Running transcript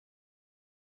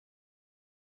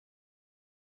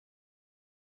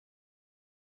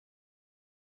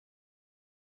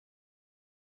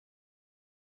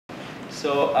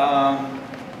So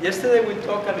yesterday we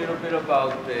talked a little bit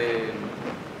about the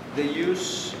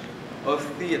use of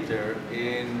theater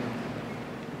in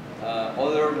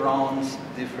other realms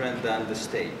different than the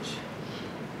stage.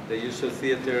 The use of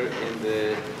theater in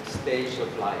the stage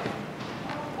of life.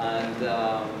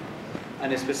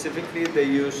 And specifically the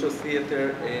use of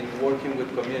theater in working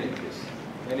with communities.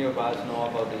 Many of us know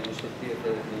about the use of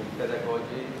theater in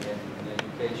pedagogy and in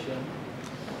education,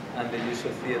 and the use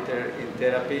of theater in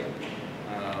therapy,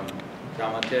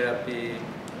 drama therapy,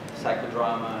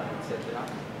 psychodrama, etc.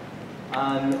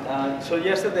 And so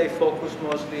yesterday I focused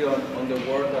mostly on the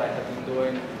work that I have been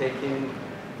doing, taking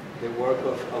the work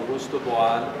of Augusto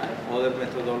Boal and other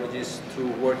methodologies to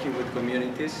working with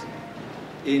communities,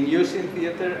 in using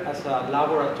theater as a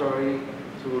laboratory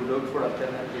to look for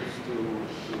alternatives to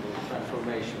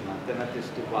transformation, alternatives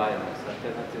to violence,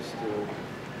 alternatives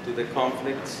to the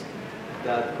conflicts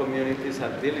that communities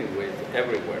are dealing with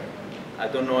everywhere. I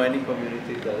don't know any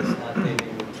community that is not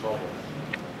dealing with trouble,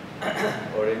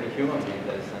 or any human being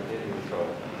that is not dealing with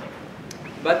trouble.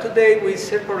 But today we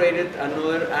separated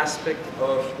another aspect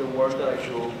of the work that I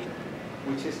do,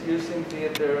 which is using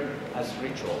theater as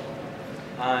ritual.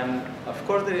 And of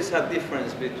course there is a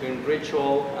difference between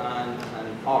ritual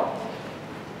and art.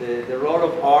 The role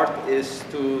of art is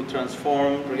to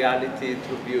transform reality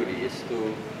through beauty, is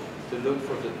to look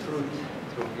for the truth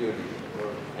through beauty, or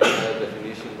any other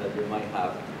definition that you might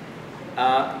have.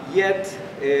 Yet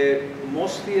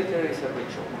most theater is a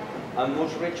ritual, and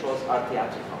most rituals are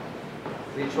theatrical.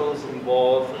 Rituals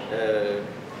involve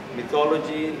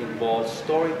mythology, involve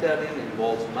storytelling,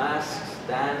 involves masks,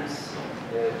 dance,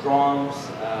 drums,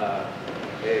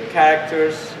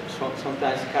 characters,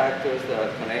 sometimes characters that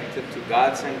are connected to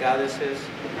gods and goddesses.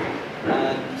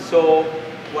 And so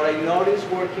what I noticed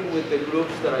working with the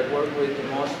groups that I work with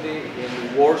mostly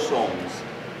in war zones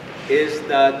is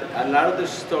that a lot of the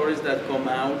stories that come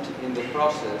out in the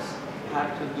process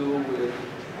have to do with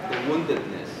the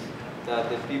woundedness that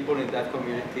the people in that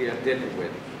community are dealing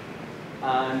with.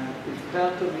 And it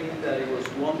felt to me that it was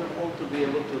wonderful to be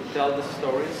able to tell the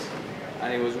stories,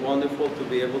 and it was wonderful to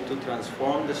be able to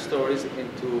transform the stories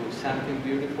into something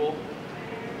beautiful.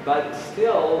 But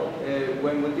still,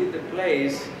 when we did the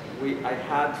plays, I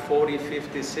had 40,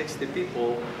 50, 60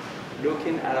 people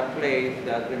looking at a play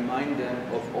that remind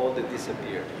them of all that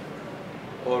disappeared,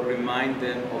 or remind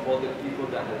them of all the people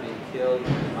that had been killed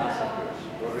in the massacres,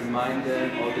 or remind them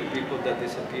of the people that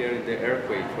disappeared in the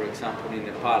earthquake, for example, in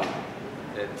Nepal.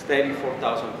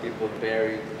 34,000 people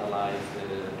buried alive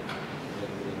in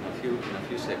a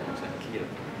few seconds and killed.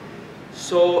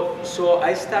 So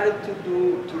I started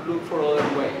to look for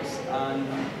other ways. And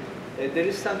there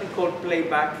is something called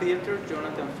Playback Theatre.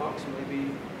 Jonathan Fox,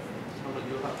 maybe some of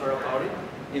you have heard about it.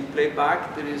 In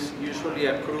Playback, there is usually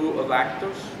a crew of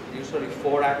actors, usually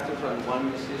 4 actors and 1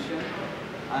 musician.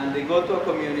 And they go to a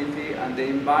community and they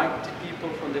invite people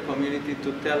from the community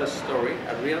to tell a story,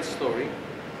 a real story.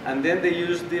 And then they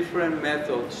use different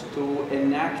methods to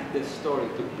enact the story,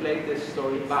 to play the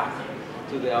story back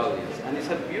to the audience. And it's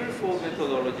a beautiful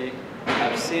methodology.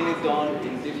 I've seen it done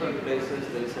in different places.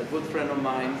 There is a good friend of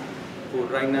mine who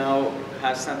right now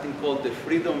has something called the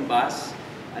Freedom Bus.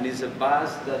 And it's a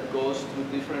bus that goes to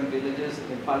different villages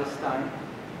in Palestine.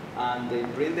 And they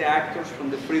bring the actors from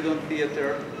the Freedom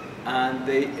Theater and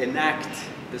they enact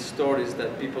the stories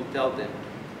that people tell them.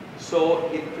 So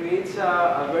it creates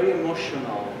a very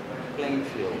emotional playing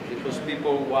field because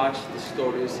people watch the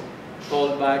stories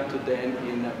told back to them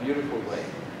in a beautiful way.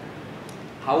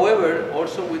 However,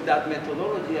 also with that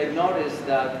methodology, I noticed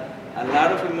that a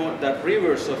lot of that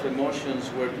rivers of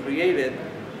emotions were created,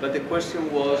 but the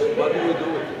question was, what do we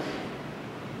do with this?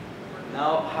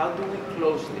 Now, how do we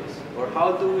close this? Or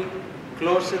how do we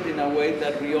close it in a way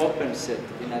that reopens it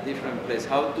in a different place?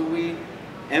 How do we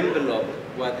envelope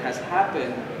what has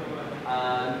happened?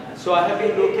 So I have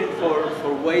been looking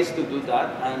for ways to do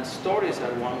that, and stories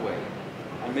are one way.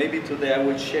 And maybe today I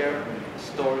will share a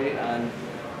story and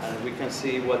we can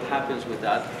see what happens with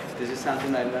that. This is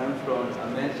something I learned from a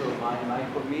mentor of mine,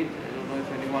 Michael Mead. I don't know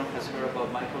if anyone has heard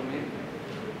about Michael Mead.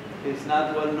 He's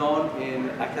not well known in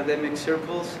academic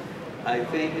circles. I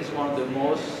think he's one of the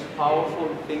most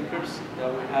powerful thinkers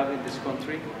that we have in this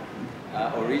country.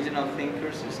 Original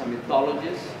thinkers. He's a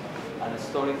mythologist and a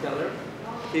storyteller.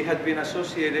 He had been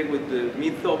associated with the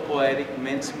mythopoetic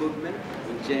men's movement,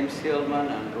 with James Hillman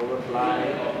and Robert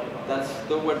Bly.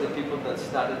 Those were the people that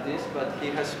started this, but he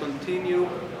has continued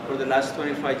for the last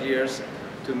 25 years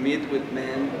to meet with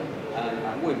men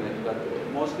and women, but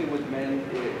mostly with men.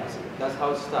 That's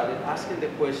how it started, asking the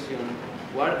question,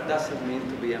 what does it mean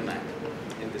to be a man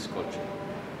in this culture?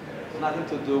 It's nothing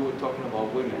to do with talking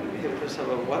about women. It's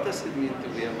about what does it mean to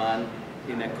be a man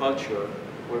in a culture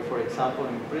where, for example,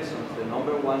 in prisons, the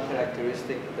 #1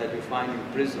 characteristic that you find in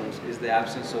prisons is the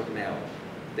absence of male,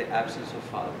 the absence of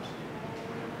fathers.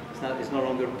 It's no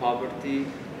longer poverty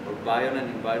or violent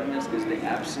environments, it's the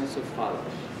absence of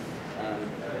fathers.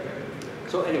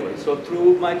 So anyway, so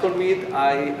through Michael Mead,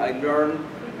 I learned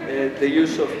the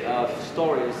use of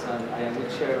stories, and I will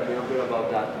share a little bit about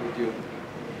that with you.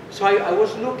 So I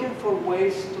was looking for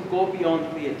ways to go beyond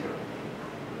theater.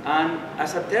 And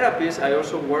as a therapist, I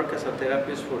also work as a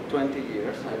therapist for 20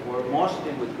 years. I work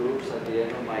mostly with groups at the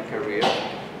end of my career.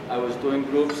 I was doing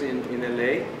groups in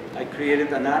LA. I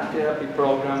created an art therapy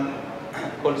program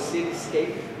called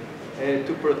Cityscape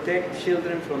to protect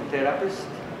children from therapists.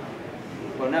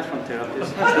 Well, not from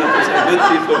therapists, therapists are good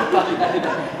people,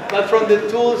 but from the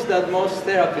tools that most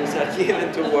therapists are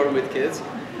given to work with kids,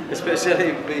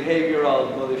 especially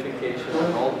behavioral modification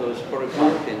and all those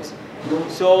profound things.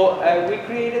 So we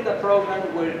created a program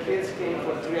where kids came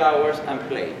for 3 hours and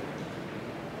played.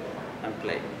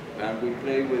 And we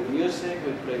played with music,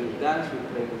 we played with dance, we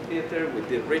played with theater, we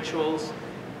did rituals,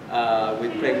 we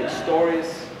played with stories,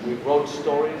 we wrote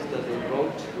stories that they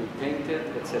wrote, we painted,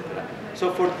 etc.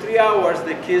 So for 3 hours,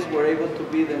 the kids were able to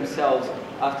be themselves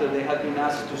after they had been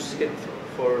asked to sit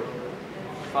for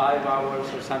 5 hours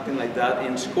or something like that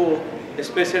in school,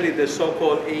 especially the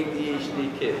so-called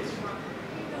ADHD kids.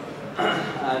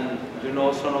 And you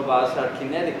know, some of us are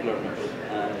kinetic learners.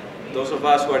 And those of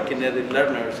us who are kinetic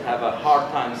learners have a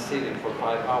hard time sitting for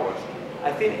 5 hours.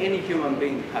 I think any human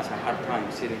being has a hard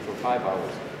time sitting for 5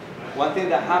 hours. One thing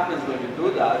that happens when you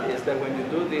do that is that when you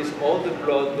do this, all the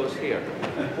blood goes here.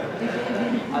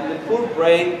 And the poor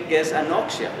brain gets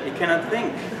anoxia. It cannot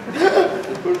think.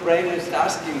 The poor brain is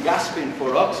asking, gasping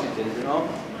for oxygen, you know?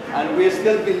 And we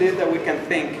still believe that we can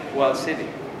think while sitting.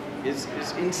 It's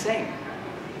insane.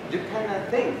 You cannot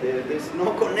think. There's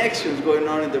no connections going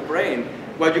on in the brain.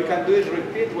 What you can do is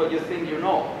repeat what you think you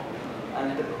know.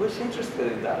 And who's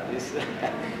interested in that?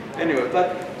 Anyway,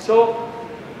 but so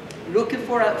looking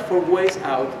for ways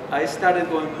out, I started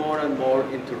going more and more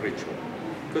into ritual.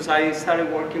 Because I started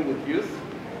working with youth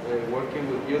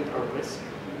at risk.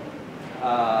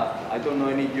 I don't know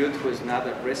any youth who is not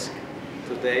at risk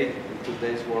today, in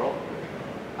today's world.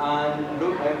 And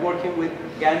look, I'm working with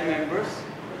gang members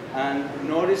and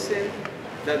noticing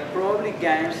that probably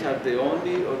gangs are the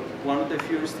only, or one of the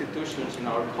few institutions in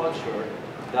our culture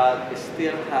that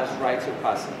still has rites of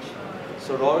passage.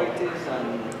 Sororities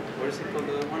and, what is it called,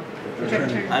 the other one?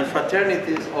 Fraternity. And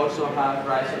fraternities also have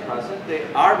rites of passage.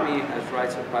 The army has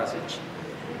rites of passage.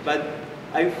 But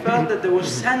I felt that there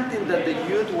was something that the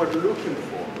youth were looking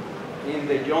for in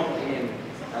the jump-in.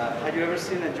 Have you ever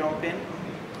seen a jump-in?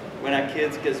 When a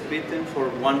kid gets beaten for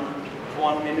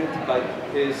one minute by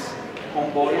his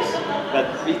homeboys,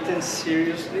 but beaten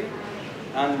seriously.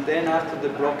 And then after the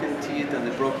broken teeth and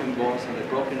the broken bones and the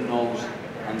broken nose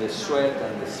and the sweat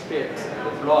and the spit and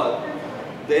the blood,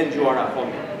 then you are a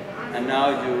homie. And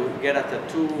now you get a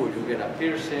tattoo or you get a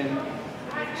piercing.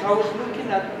 So I was looking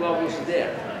at what was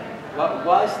there. What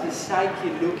was the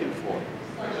psyche looking for?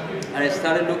 And I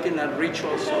started looking at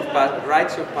rituals of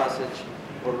rites of passage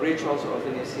or rituals of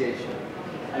initiation.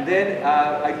 And then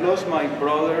I lost my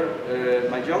brother,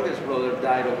 my youngest brother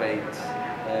died of AIDS.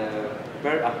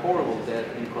 A horrible death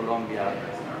in Colombia.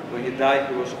 When he died,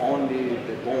 he was only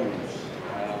the bones.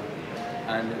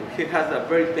 And he had a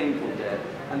very painful death.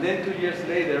 And then 2 years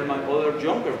later, my other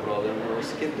younger brother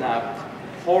was kidnapped,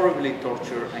 horribly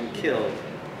tortured, and killed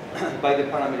by the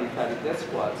paramilitary death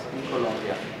squads in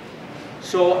Colombia.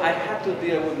 So I had to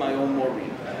deal with my own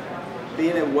mourning.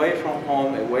 Being away from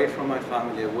home, away from my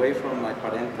family, away from my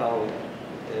parental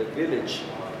village,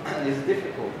 it's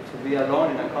difficult to be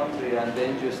alone in a country and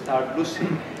then you start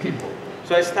losing people.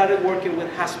 So I started working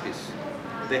with hospice,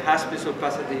 the hospice of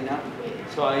Pasadena.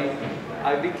 So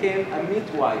I became a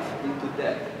midwife into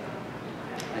death.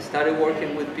 I started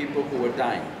working with people who were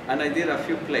dying. And I did a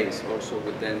few plays also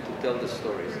with them to tell the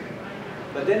stories.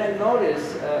 But then I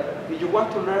noticed, if you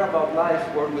want to learn about life,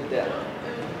 work with death.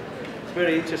 It's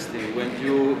very interesting when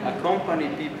you accompany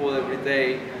people every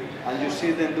day and you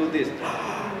see them do this.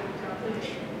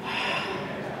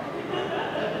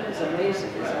 It's amazing.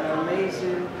 It's an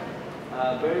amazing,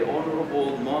 very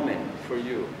honorable moment for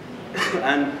you.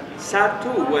 And sad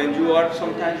too when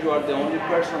sometimes you are the only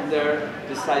person there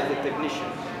besides the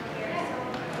technicians.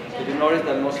 So you notice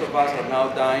that most of us are now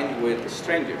dying with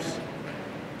strangers.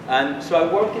 And so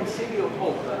I work in City of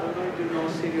Hope. I don't know if you know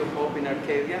City of Hope in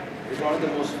Arcadia. It's one of the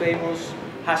most famous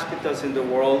hospitals in the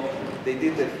world They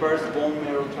did the first bone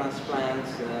marrow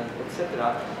transplants,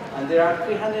 etc. And there are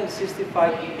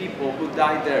 365 people who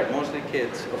died there, mostly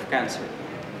kids, of cancer.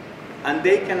 And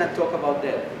they cannot talk about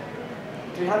death.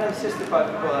 365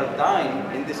 people are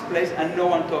dying in this place, and no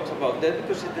one talks about death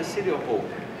because it's the city of hope.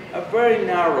 A very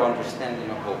narrow understanding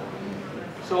of hope.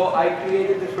 So I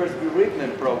created the first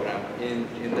bereavement program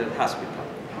in the hospital.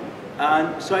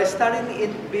 And so I started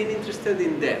being interested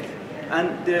in death. And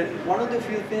one of the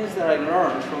few things that I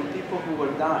learned from people who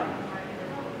were dying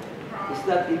is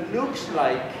that it looks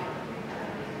like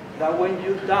that when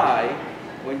you die,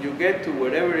 when you get to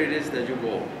wherever it is that you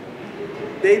go,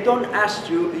 they don't ask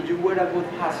you if you were a good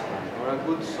husband, or a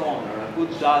good son, or a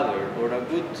good daughter, or a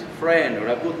good friend, or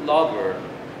a good lover,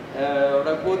 or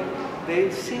a good...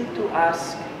 They seem to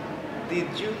ask, did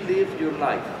you live your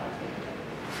life?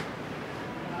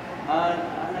 And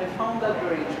I found that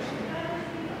very interesting.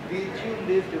 Did you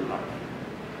live your life?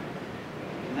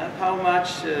 Not how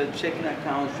much checking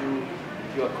accounts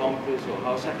you accomplished, or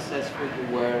how successful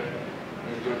you were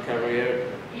in your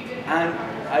career. And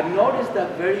I noticed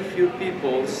that very few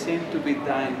people seem to be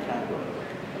dying tranquilly,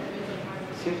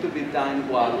 seem to be dying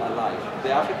while alive.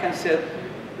 The African said,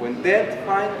 when death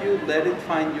finds you, let it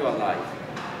find you alive.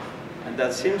 And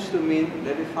that seems to mean,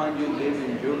 let it find you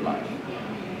living your life,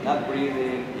 not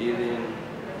breathing, eating,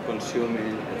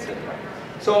 consuming, etc.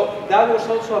 So that was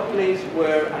also a place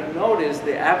where I noticed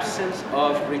the absence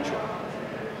of ritual.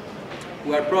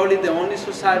 We are probably the only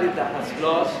society that has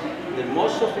lost the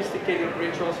most sophisticated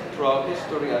rituals throughout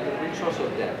history are the rituals of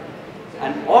death.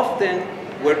 And often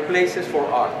were places for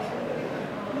art.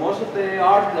 Most of the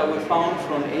art that we found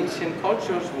from ancient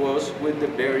cultures was with the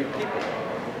buried people.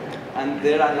 And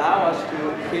they allow us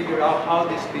to figure out how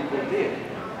these people lived.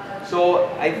 So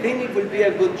I think it would be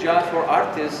a good job for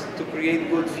artists to create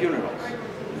good funerals.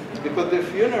 Because the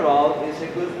funeral is a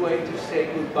good way to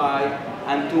say goodbye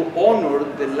and to honor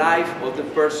the life of the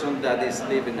person that is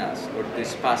leaving us, or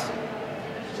this passing.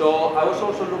 So I was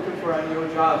also looking for a new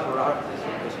job for artists,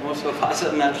 because most of us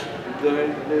are not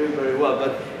doing very well.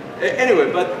 But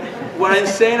anyway, but what I'm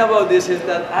saying about this is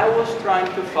that I was trying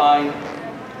to find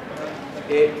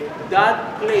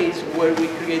that place where we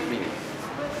create meaning.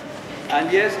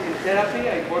 And yes, in therapy,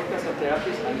 I work as a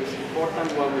therapist, and it's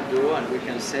important what we do, and we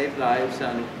can save lives,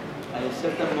 and in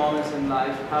certain moments in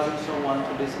life, having someone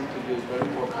to listen to you is very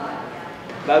important.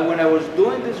 But when I was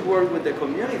doing this work with the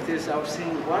communities, I was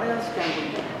saying, what else can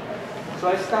we do? So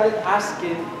I started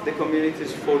asking the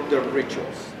communities for their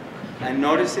rituals, and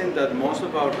noticing that most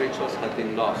of our rituals had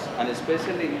been lost, and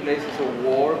especially in places of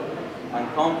war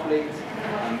and conflict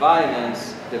and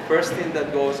violence, the first thing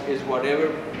that goes is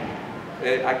whatever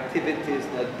activities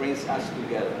that brings us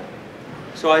together.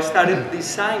 So I started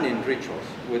designing rituals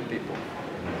with people.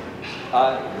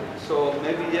 So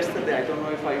maybe yesterday, I don't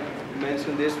know if I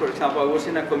mentioned this, for example, I was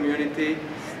in a community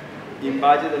in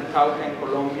Valle del Cauca in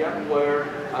Colombia, where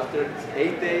after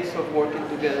 8 days of working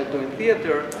together doing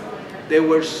theater, there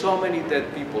were so many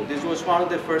dead people. This was one of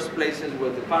the first places where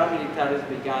the paramilitaries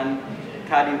began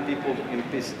cutting people in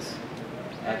pieces.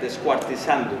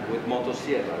 Descuartizando, with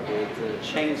motosierra, with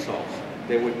chainsaws.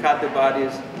 They would cut the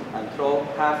bodies and throw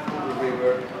half to the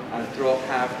river, and throw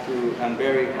half to, and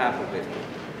bury half of it.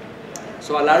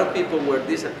 So a lot of people were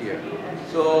disappeared.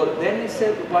 So then he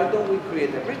said, why don't we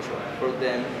create a ritual for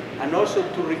them, and also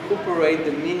to recuperate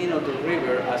the meaning of the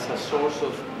river as a source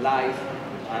of life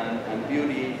and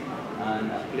beauty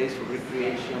and a place for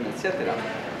recreation, etc.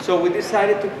 So we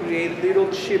decided to create little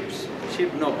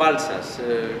balsas,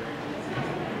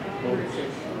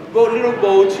 little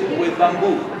boats with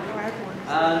bamboo.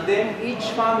 And then each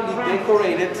family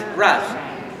decorated rafts,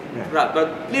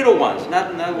 but little ones,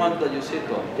 not ones that you sit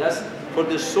on, just for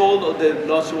the soul of the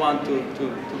lost one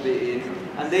to be in.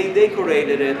 And they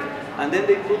decorated it, and then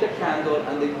they put a candle,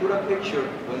 and they put a picture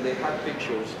when they had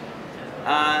pictures.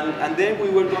 And then we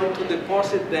were going to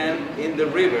deposit them in the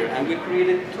river, and we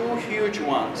created 2 huge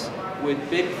ones with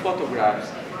big photographs.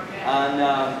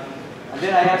 And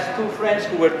then I asked 2 friends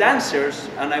who were dancers,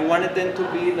 and I wanted them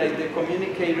to be like the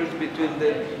communicators between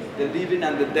the living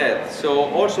and the dead. So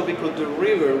also because the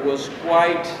river was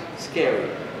quite scary.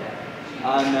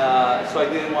 And so I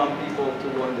didn't want people to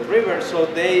go in the river, so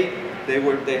they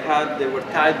were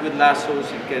tied with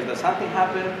lassos in case that something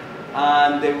happened,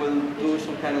 and they will do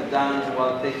some kind of dance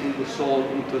while taking the soul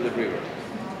into the river.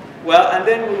 Well, and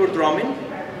then we were drumming.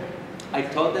 I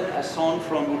taught them a song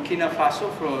from Burkina Faso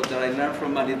that I learned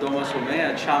from Maridoma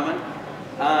Somé, a shaman,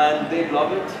 and they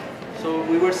loved it. So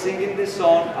we were singing this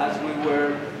song as we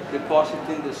were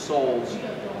depositing the souls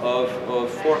of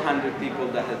 400 people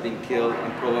that had been killed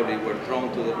and probably were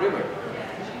thrown to the river.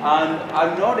 And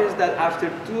I noticed that after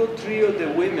 2 or 3 of the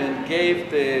women gave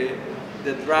the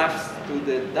drafts to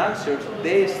the dancers,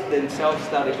 they themselves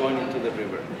started going into the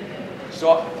river.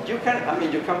 So you can, I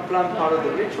mean, you can plan part of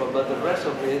the ritual, but the rest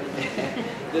of it,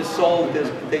 the soul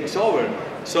just takes over.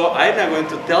 So I'm not going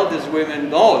to tell these women,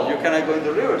 no, you cannot go in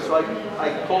the river. So I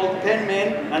called 10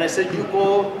 men and I said, you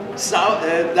go south,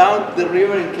 down the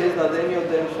river in case that any of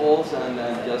them falls, and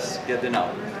just get them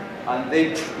out. And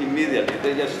they immediately,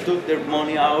 they just took their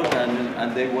money out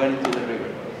and they went into the river.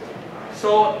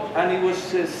 So, and it was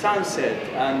sunset,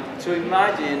 and so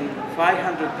imagine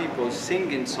 500 people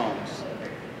singing songs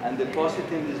and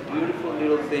depositing these beautiful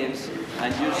little things,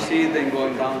 and you see them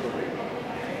going down the river.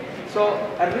 So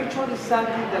a ritual is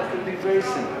something that could be very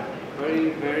simple,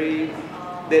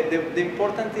 the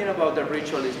important thing about the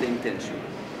ritual is the intention.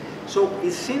 So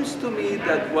it seems to me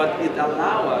that what it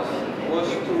allowed us was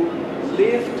to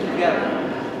live together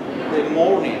the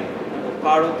mourning,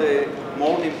 part of the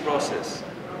mourning process,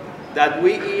 that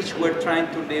we each were trying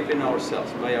to live in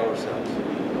ourselves, by ourselves.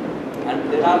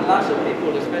 And there are lots of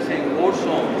people, especially in war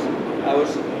zones. I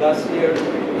was last year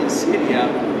in Syria,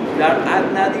 that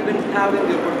are not even having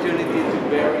the opportunity to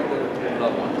bury their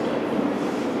loved ones.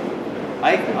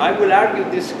 I will argue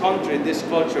this country, this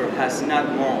culture has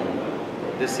not mourned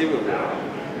the Civil War.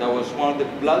 That was one of the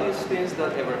bloodiest things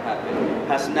that ever happened.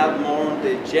 Has not mourned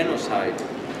the genocide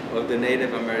of the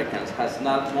Native Americans, has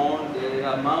not mourned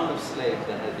the amount of slaves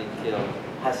that had been killed,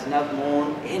 has not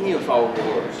mourned any of our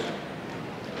wars.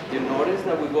 You notice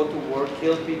that we go to war,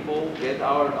 kill people, get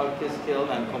our kids killed,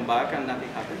 and come back and nothing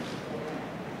happens?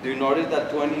 Do you notice that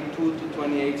 22 to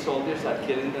 28 soldiers are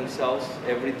killing themselves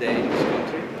every day in this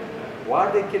country? Why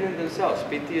are they killing themselves?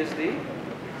 PTSD?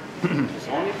 It's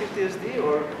only PTSD?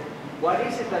 Or what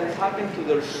is it that is happening to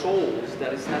their souls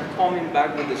that is not coming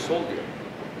back with the soldier?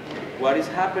 What is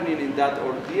happening in that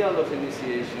ordeal of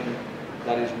initiation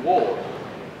that is war?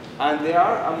 And there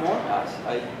are among us,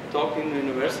 I talk in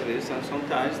universities, and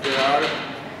sometimes there are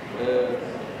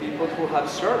people who have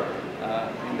served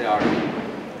in the army.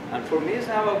 And for me, it's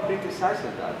not about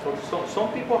criticizing that. For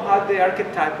some people have the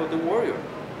archetype of the warrior,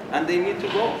 and they need to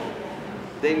go.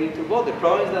 They need to go. The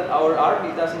problem is that our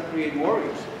army doesn't create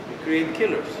warriors, it creates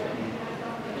killers.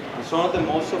 It's one of the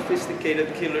most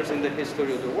sophisticated killers in the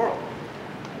history of the world.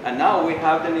 And now we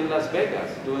have them in Las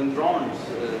Vegas doing drones,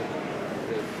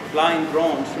 flying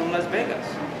drones from Las Vegas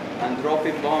and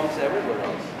dropping bombs everywhere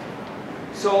else.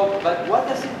 So, but what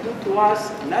does it do to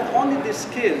us? Not only these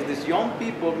kids, these young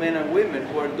people, men and women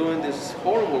who are doing this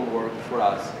horrible work for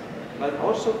us, but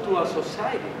also to a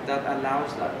society that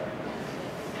allows that.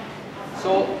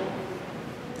 So,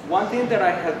 one thing that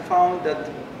I have found that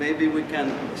maybe we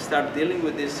can start dealing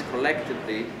with this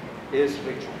collectively is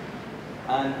ritual.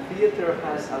 And theater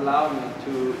has allowed me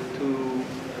to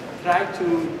try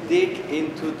to dig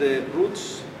into the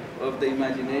roots of the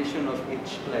imagination of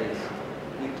each place,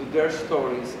 into their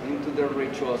stories, into their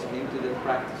rituals, into their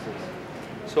practices.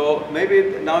 So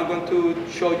maybe now I'm going to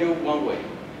show you one way.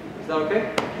 Is that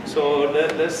okay? So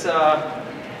let's have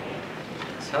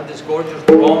this gorgeous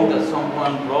drum that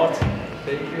someone brought.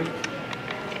 Thank you.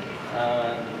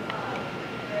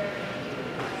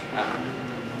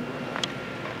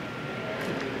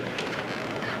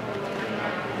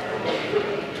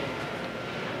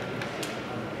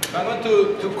 I'm going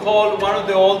to call one of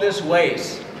the oldest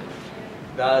ways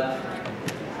that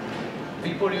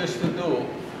people used to do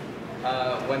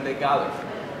when they gathered.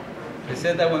 They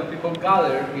said that when people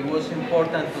gathered, it was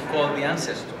important to call the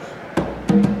ancestors.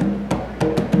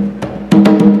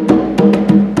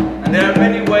 And there are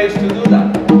many ways to do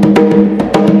that.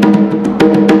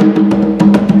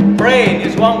 Praying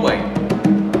is one way.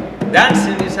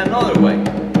 Dancing is another way.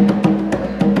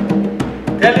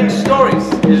 Telling stories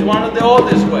is one of the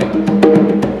oldest ways.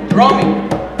 Drumming.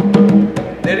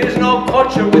 There is no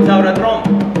culture without a drum.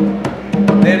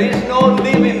 There is no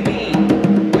living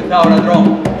being without a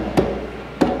drum.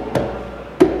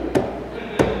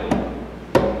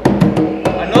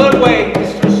 Another way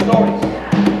is through stories.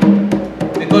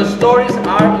 Because stories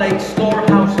are like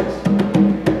storehouses.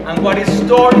 And what is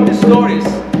stored in the stories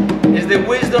is the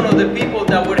wisdom of the people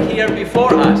that were here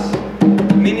before us,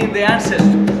 meaning the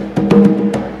ancestors.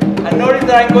 And notice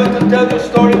that I'm going to tell you a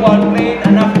story while playing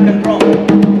an African drum.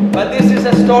 But this is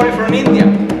a story from India.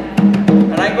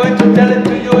 And I'm going to tell it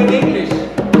to you in English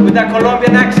with a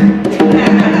Colombian accent.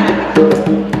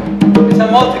 It's a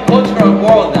multicultural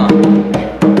world now.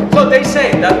 So they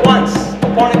say that once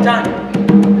upon a time,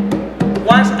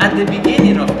 once at the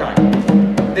beginning of time,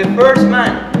 the first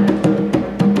man,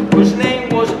 whose name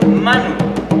was Manu,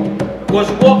 was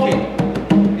walking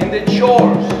in the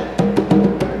shores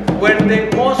where the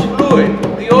most fluid,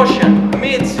 the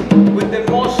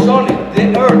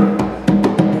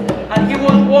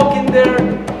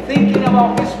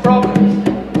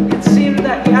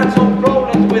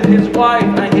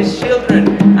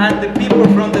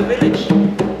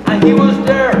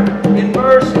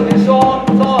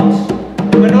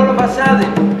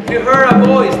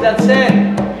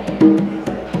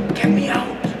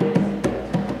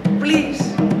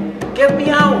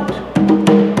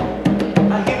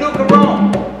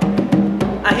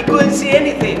see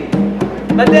anything.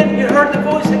 But then he heard the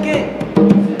voice again.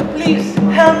 Please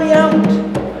help me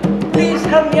out. Please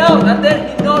help me out. And then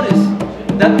he noticed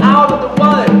that out of the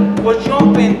water was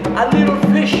jumping a little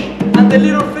fish. And the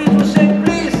little fish was saying,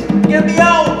 please get me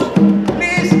out.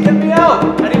 Please get me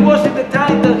out. And it was at the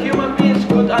time that human beings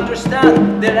could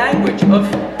understand the language of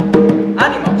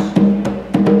animals.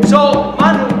 So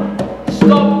Manu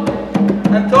stopped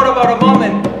and thought about a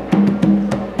moment.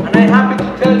 And I'm happy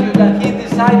to tell you that he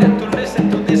decided to listen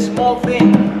to this small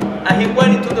thing. And he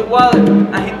went into the water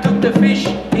and he took the fish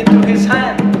into his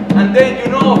hand. And then,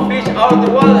 you know, fish out of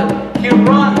the water, he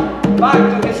ran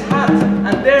back to his hut.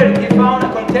 And there he found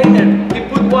a container. He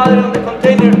put water on the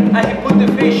container and he put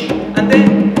the fish. And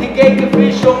then he gave the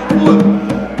fish some food.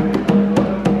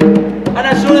 And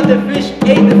as soon as the fish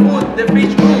ate the food, the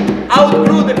fish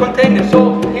outgrew the container.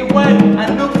 So he went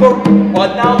and looked for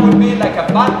what now would be like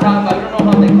a bathtub, I don't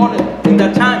know how they call it in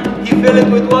that time. He filled it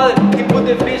with water, he put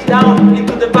the fish down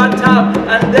into the bathtub,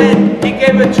 and then he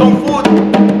gave it some food.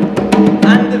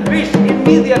 And the fish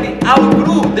immediately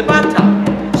outgrew the bathtub.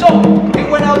 So he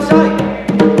went outside,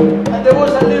 and there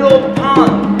was a little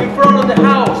pond in front of the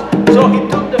house. So he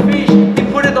took the fish,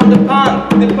 he put it on the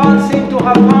pond. The pond seemed to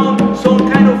have found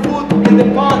some kind of food in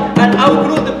the pond and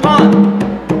outgrew the pond.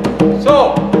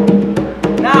 So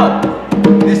now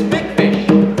this big fish,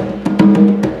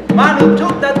 Manu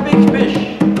took that big fish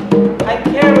and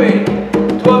carried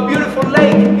it to a beautiful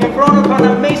lake in front of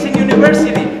an amazing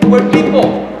university where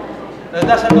people,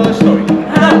 that's another story.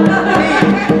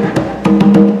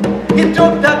 He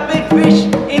took that big fish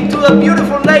into a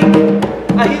beautiful lake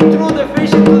and he threw the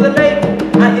fish into the lake,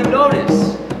 and he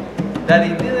noticed that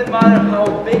it didn't matter how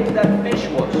big that fish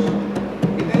was.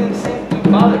 It didn't seem to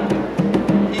bother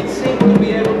him. It seemed to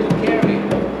be able to carry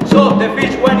it. So the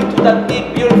fish went into that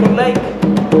big beautiful lake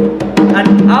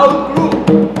and outgrew,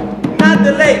 not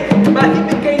the lake, but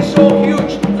he became so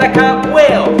huge like a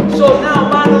whale. So now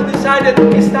Manu decided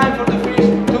it's time for the fish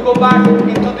to go back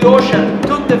into the ocean.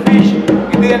 Took the fish,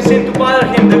 it didn't seem to bother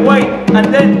him the weight,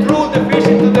 and then threw the fish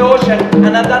into the ocean.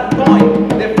 And at that point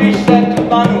the fish said to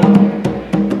Manu,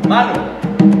 Manu,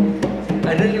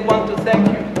 I really want to thank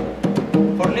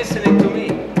you for listening to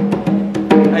me.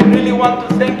 I really want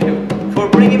to thank you for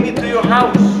bringing me to your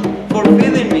house, for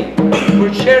feeding me,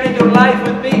 for sharing your life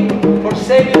with me, for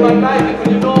saving my life,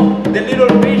 because you know the little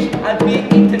fish are being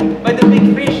eaten by the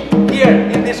big fish here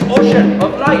in this ocean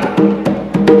of life.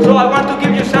 So I want to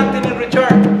give you something in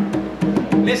return.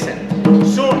 Listen,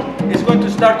 soon it's going to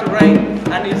start to rain,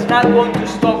 and it's not going to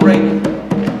stop raining.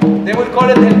 They will call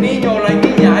it El Niño or La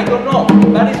Niña, I don't know,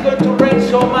 but it's going to rain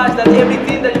so much that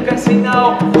everything that you can see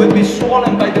now will be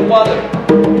swollen by the water,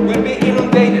 will be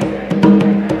inundated.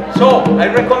 So I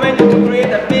recommend you to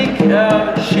create a big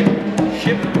ship.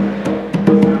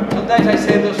 Sometimes I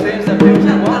say those things and people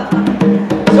say, what?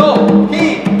 So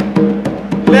he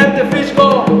let the fish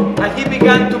go and he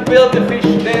began to build the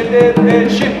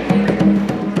ship.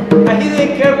 And he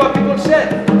didn't care what people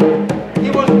said. He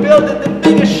was building the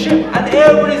biggest ship, and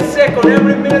every second,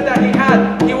 every minute that he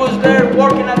had, he was there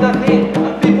working at that thing.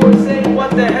 And people were saying,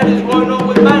 what the hell is going on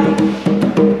with Manu?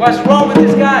 What's wrong with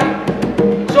this guy?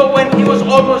 So when he was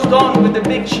almost done with the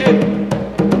big ship,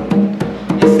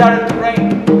 it started to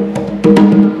rain.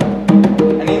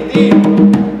 And indeed,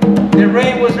 the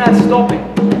rain was not stopping.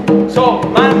 So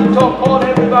Manu called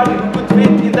everybody who could fit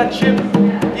in that ship,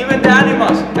 even the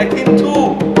animals, I think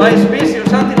 2 by species or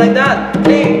something like that,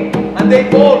 came, and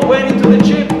they all went into the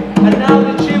ship. And now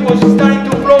the ship was starting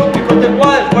to float because the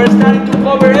waters were starting to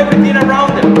cover everything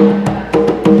around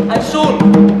them. And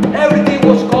soon, everything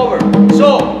was covered.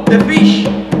 So the fish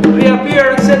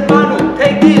reappeared and said, Manu,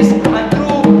 take this, and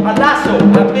threw a lasso,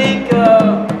 a big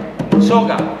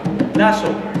soga,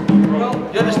 lasso.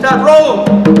 You understand? Roll!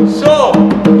 So,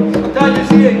 sometimes you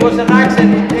see it was an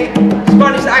accent,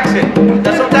 Spanish accent,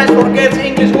 that sometimes forgets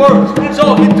English words.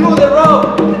 So he threw the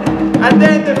rope, and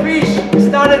then the fish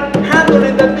started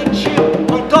handling the big ship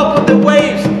on top of the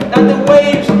waves, and the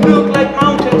waves looked like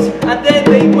mountains, and then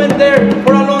they went there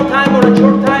for a long time or a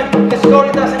short time. The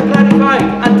story doesn't clarify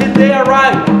until they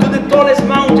arrived to the tallest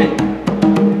mountain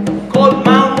called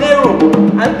Mount Nehru,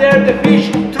 and there the fish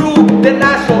threw the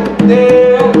lasso,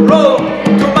 the rope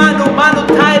to Manu. Manu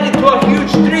tied it to a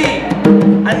huge tree,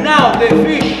 and now the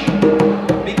fish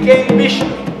became Vishnu.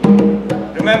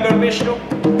 Remember Vishnu?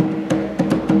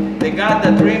 The God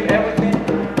that dreamed everything?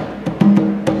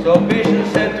 So Vishnu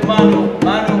said to Manu,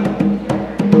 Manu,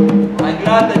 I'm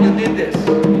glad that you did this.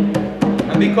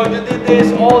 And because you did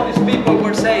this, all these people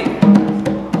were saved.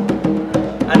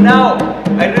 And now,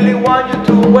 I really want you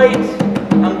to wait,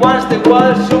 and once the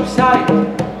water subsides,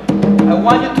 I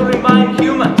want you to remind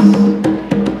humans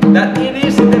that it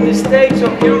is in the mistakes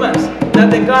of humans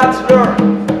that the gods learn.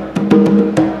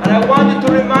 And I want you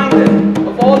to remind them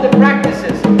of all the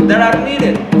practices that are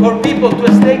needed for people to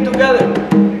stay together.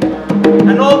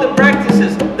 And all the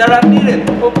practices that are needed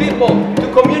for people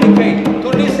to communicate, to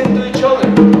listen to each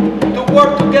other, to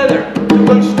work together, to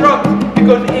construct,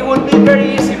 because it would be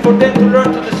very easy for them to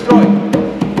learn to destroy.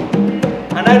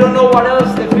 And I don't know what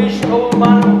else the fish told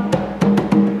Manu.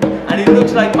 And it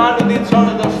looks like Manu did some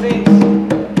of those things.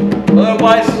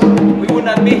 Otherwise, we would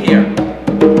not be here.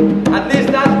 At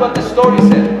least that's what the story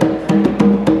said.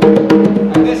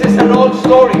 And this is an old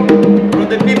story from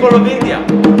the people of India.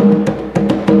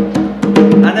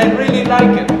 And I really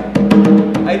like it.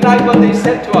 I like what they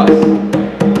said to us.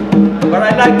 But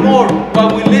I like more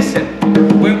what we listen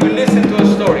when we listen to a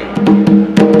story.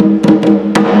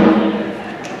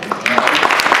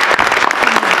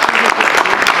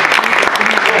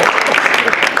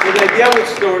 So the idea with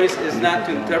stories is not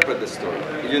to interpret the story.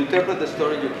 If you interpret the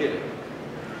story, you kill it.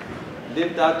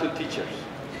 Leave that to teachers.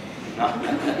 No?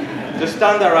 To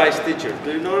standardize teachers.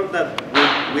 Do you know that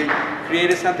we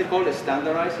created something called a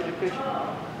standardized education?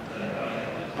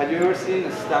 Have you ever seen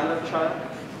a standard child?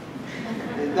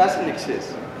 It doesn't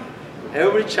exist.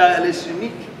 Every child is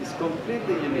unique. It's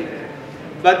completely unique.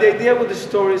 But the idea with the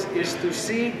stories is to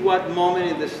see what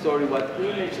moment in the story, what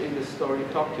image in the story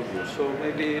talk to you. So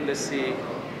maybe let's see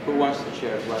who wants to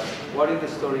share what in the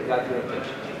story got your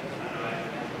attention.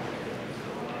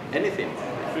 Anything.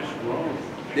 The fish growing.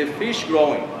 The fish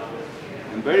growing.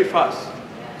 And very fast.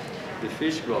 The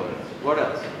fish growing. What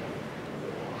else?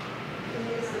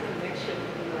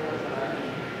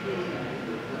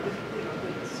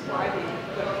 Describing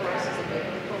what course is a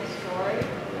biblical story,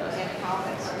 and how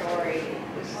that story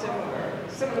is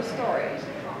similar stories.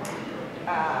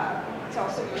 Tell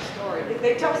similar stories.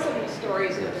 They tell similar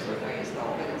stories in different ways,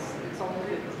 though, but it's all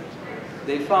biblical stories.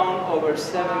 They found over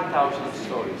 7,000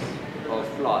 stories of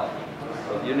flood,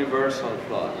 of universal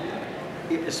flood,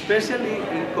 especially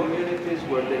in communities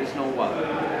where there is no water,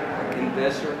 in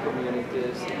desert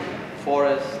communities,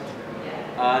 forests.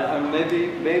 And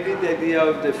maybe the idea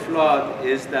of the flood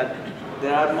is that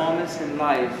there are moments in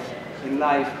life in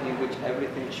which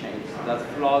everything changes. That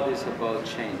flood is about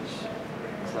change.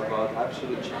 It's about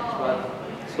absolute change. But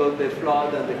so the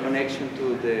flood and the connection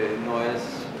to the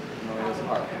Noah's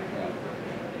Ark. Yeah.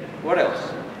 What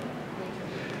else?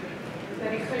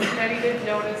 That he did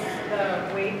notice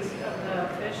the weight of the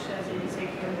fish as he was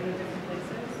taking them to different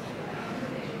places.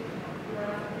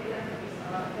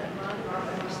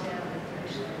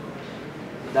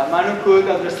 That Manu could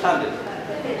understand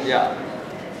it. Yeah,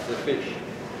 the fish.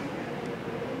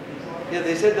 Yeah,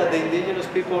 they said that the indigenous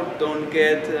people don't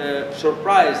get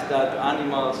surprised that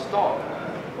animals talk,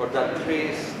 or that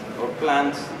trees or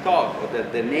plants talk, or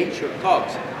that the nature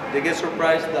talks. They get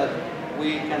surprised that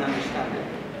we can understand it,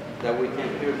 that we can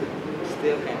hear them,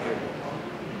 still can hear them.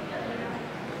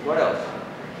 What else?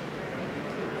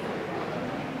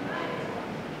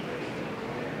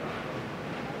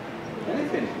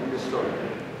 Anything in the story?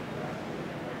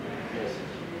 Yes.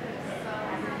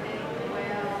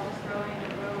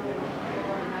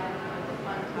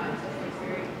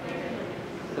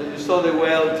 So you saw the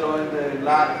whale throwing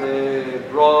the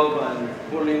rope and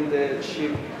pulling the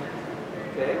ship.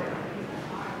 Okay?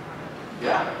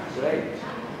 Yeah, great.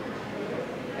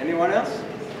 Anyone else?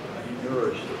 He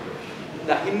nourished the fish.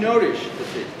 That he nourished the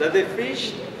fish. That the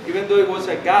fish, even though it was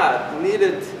a god,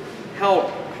 needed help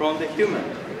from the human.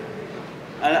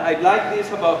 And I like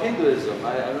this about Hinduism.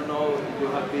 I don't know if you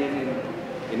have been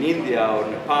in India or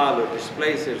Nepal or these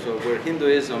places or where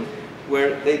Hinduism,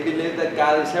 where they believe that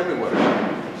God is everywhere.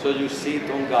 So you sit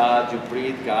on God, you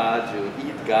breathe God, you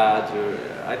eat God.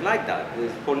 I like that.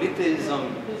 This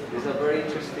polytheism is a very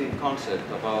interesting concept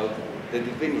about the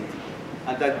divinity.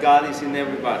 And that God is in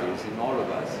everybody, is in all of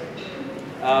us.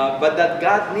 But that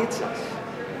God needs us.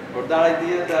 Or that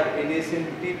idea that it is in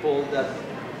people that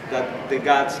the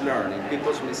gods learn, in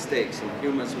people's mistakes, in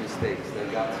humans' mistakes,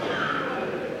 that gods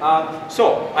learn.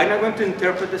 So, I'm not going to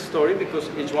interpret the story because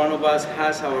each one of us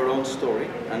has our own story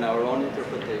and our own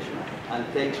interpretation and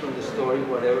takes from the story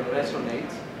whatever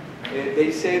resonates.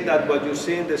 They say that what you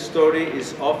see in the story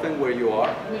is often where you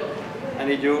are. And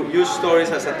if you use stories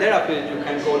as a therapist, you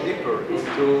can go deeper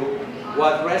into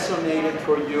what resonated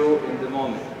for you in the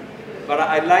moment. But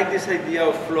I like this idea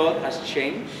of flood has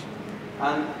changed.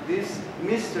 And this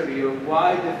mystery of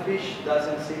why the fish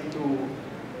doesn't seem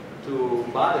to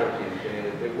bother him,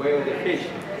 the way of the fish.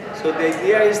 So the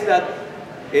idea is that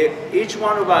each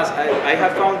one of us, I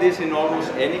have found this in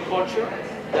almost any culture,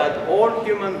 that all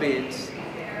human beings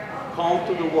come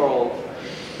to the world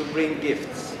to bring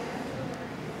gifts.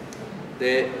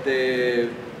 The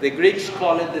Greeks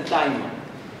call it the daimon,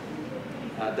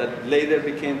 that later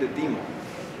became the demon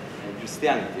in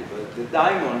Christianity. But the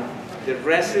daimon, the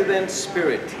resident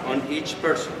spirit on each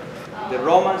person. The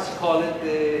Romans call it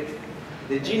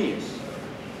the genius.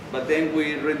 But then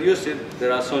we reduce it.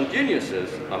 There are some geniuses,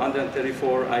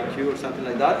 134 IQ or something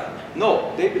like that.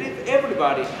 No, they believe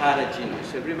everybody had a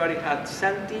genius. Everybody had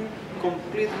something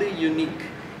completely unique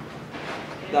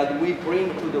that we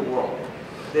bring to the world.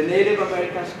 The Native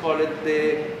Americans call it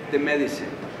the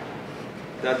medicine.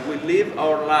 That we live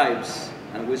our lives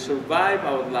and we survive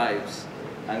our lives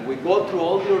and we go through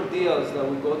all the ordeals that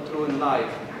we go through in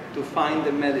life to find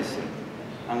the medicine.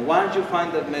 And once you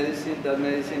find that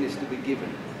medicine is to be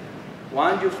given.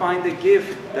 Once you find the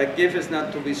gift, that gift is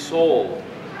not to be sold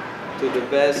to the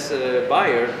best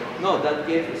buyer. No, that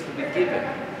gift is to be given.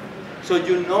 So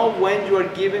you know when you are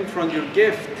giving from your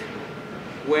gift,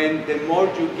 when the more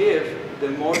you give, the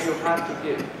more you have to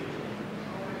give.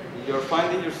 You're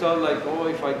finding yourself like, oh,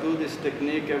 if I do this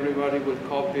technique, everybody will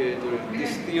copy it, or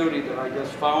this theory that I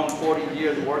just found 40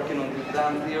 years working on this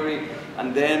damn theory,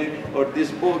 and then, or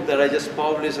this book that I just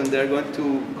published, and they're going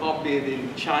to copy it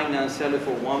in China and sell it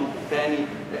for 1 penny,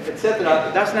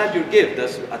 etc. That's not your gift,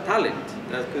 that's a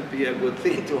talent. That could be a good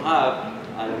thing to have,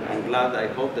 and I'm glad, I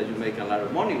hope that you make a lot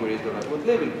of money with it or a good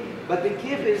living. But the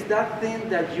gift is that thing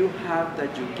that you have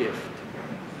that you gift.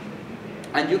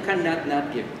 And you cannot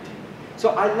not give it. So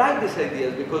I like these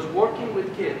ideas because working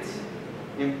with kids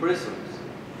in prisons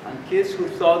and kids who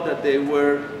thought that they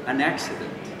were an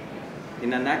accident,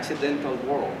 in an accidental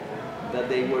world, that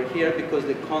they were here because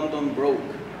the condom broke,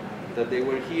 that they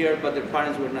were here but their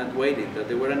parents were not waiting, that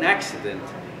they were an accident.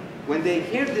 When they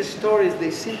hear these stories,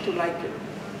 they seem to like it.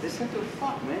 They seem to,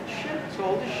 fuck man, shit, so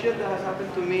all this shit that has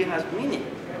happened to me has meaning.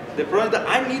 The problem is that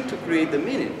I need to create the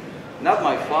meaning. Not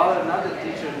my father, not the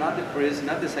teacher, not the priest,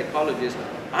 not the psychologist.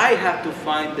 I have to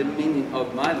find the meaning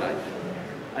of my life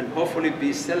and hopefully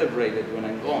be celebrated when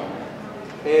I'm gone.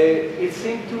 It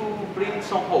seemed to bring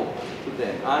some hope to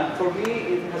them. And for me,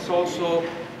 it has also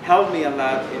helped me a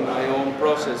lot in my own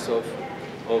process of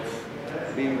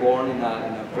being born in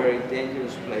a very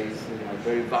dangerous place, in a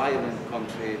very violent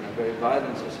country, in a very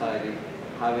violent society,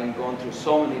 having gone through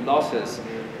so many losses,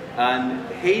 and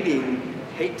hating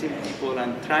people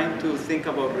and trying to think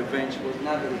about revenge was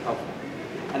not very helpful.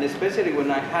 And especially when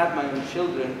I had my own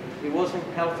children, it wasn't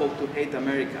helpful to hate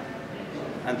America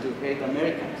and to hate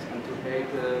Americans and to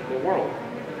hate the world.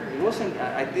 It wasn't,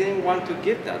 I didn't want to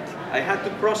give that. I had to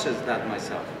process that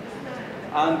myself.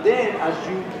 And then as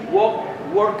you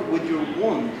work with your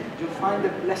wound, you find the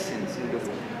blessings in the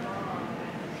wound.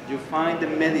 You find the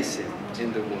medicine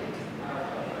in the wound.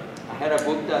 I had a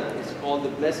book that is called The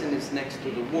Blessing is Next to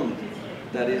the Wound.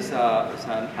 That is it's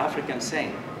an African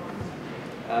saying.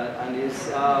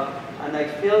 And I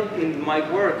felt in my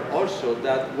work also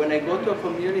that when I go to a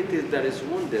community that is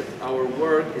wounded, our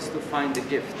work is to find the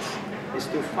gifts, is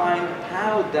to find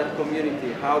how that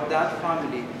community, how that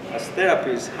family, as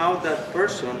therapists, how that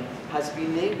person has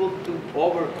been able to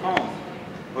overcome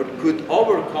or could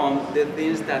overcome the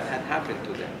things that had happened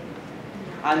to them.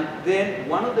 And then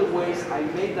one of the ways I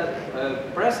made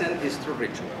that present is through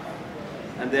ritual.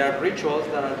 And there are rituals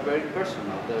that are very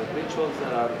personal. There are rituals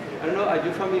that are, I don't know, are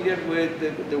you familiar with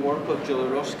the work of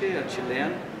Jodorowsky, a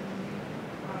Chilean?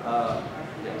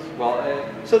 Yes. Well,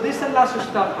 so there's a lot of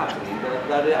stuff happening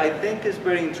that I think is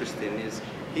very interesting.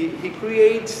 He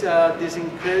creates these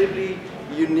incredibly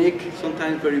unique,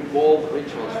 sometimes very bold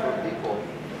rituals for people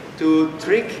to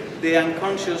trick the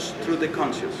unconscious through the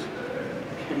conscious.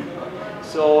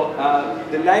 So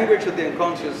the language of the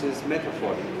unconscious is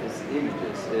metaphor, is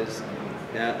images,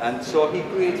 and so he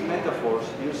creates metaphors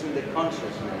using the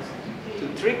consciousness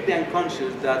to trick the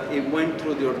unconscious that it went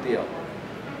through the ordeal.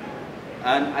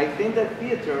 And I think that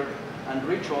theater and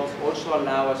rituals also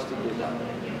allow us to do that.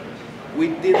 We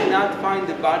did not find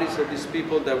the bodies of these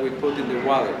people that we put in the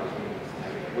water.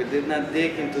 We did not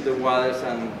dig into the waters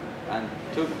and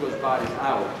took those bodies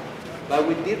out. But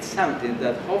we did something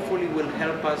that hopefully will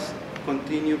help us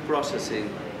continue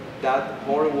processing that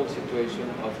horrible situation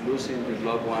of losing your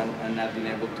loved one and not being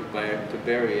able to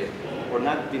bury it, or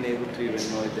not being able to even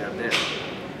know if they're dead.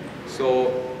 So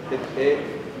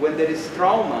when there is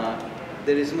trauma,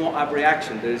 there is no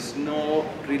abreaction, there is no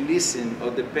releasing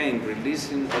of the pain,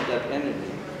 releasing of that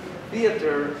energy.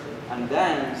 Theater and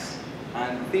dance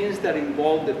and things that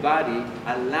involve the body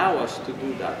allow us to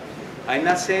do that. I'm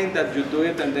not saying that you do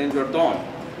it and then you're done.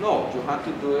 No, you have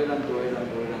to do it and do it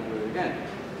and do it and do it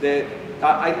again.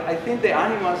 I think the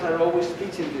animals are always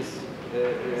teaching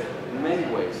in many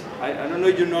ways. I don't know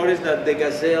if you noticed that the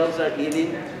gazelles are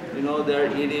eating, you know,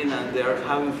 they're eating and they're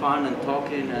having fun and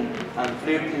talking and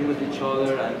flirting with each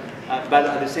other, but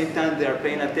at the same time they are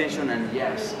paying attention, and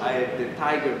yes, the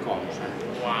tiger comes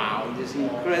and wow, this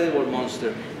incredible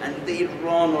monster, and they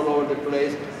run all over the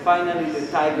place. Finally the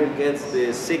tiger gets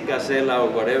the sick gazelle or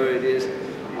whatever it is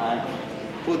and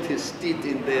put his teeth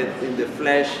in the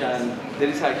flesh, and there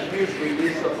is a huge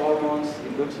release of hormones,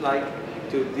 it looks like,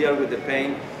 to deal with the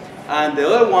pain. And the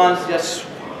other ones just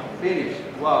finish.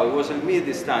 Wow, it wasn't me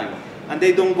this time. And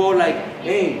they don't go like,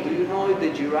 hey, do you know if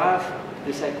the giraffe,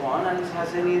 the psychoanalyst,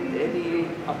 has any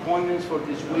appointments for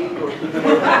this week? Or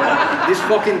this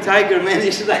fucking tiger, man,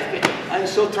 is like, I'm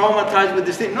so traumatized with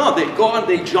this thing. No, they go and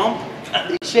they jump,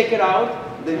 they check it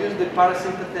out. They use the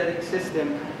parasympathetic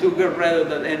system to get rid of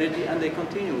that energy, and they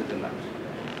continue with their lives.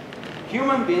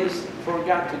 Human beings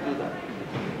forgot to do that.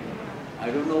 I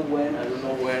don't know when, I don't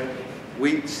know where.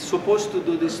 We're supposed to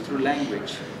do this through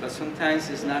language, but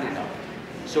sometimes it's not enough.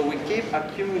 So we keep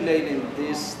accumulating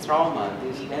this trauma,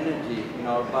 this energy in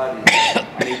our bodies,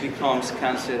 and it becomes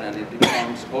cancer, and it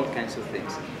becomes all kinds of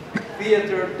things.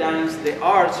 Theater, dance, the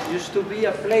arts used to be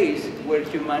a place where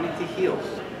humanity heals.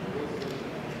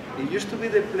 It used to be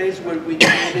the place where we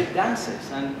created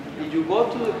dances, and if you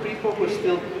go to the people who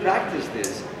still practice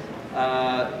this,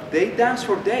 they dance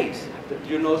for days.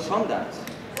 You know, Sundance.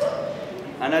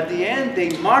 And at the end, they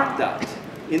mark that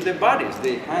in their bodies.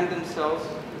 They hang themselves,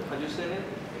 have you seen it?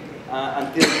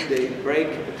 Until they break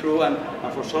through, and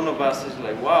for some of us, it's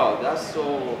like, wow, that's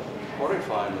so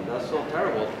horrifying, that's so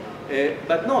terrible.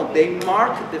 But no, they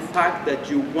mark the fact that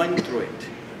you went through it,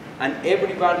 and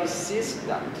everybody sees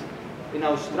that. In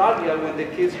Australia, when the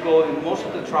kids go, in most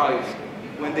of the tribes,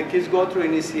 when the kids go through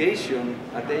initiation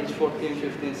at age 14,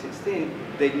 15, 16,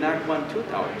 they knock one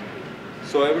tooth out.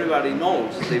 So everybody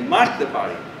knows, they mark the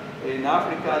body. In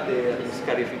Africa, there is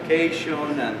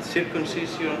scarification and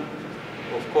circumcision.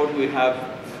 Of course, we have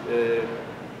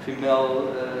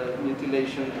female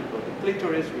mutilation of the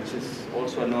clitoris, which is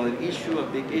also another issue, a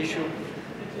big issue.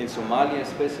 In Somalia,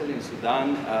 especially in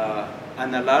Sudan,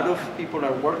 and a lot of people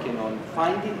are working on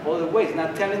finding other ways,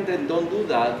 not telling them don't do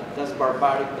that, that's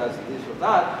barbaric, that's this or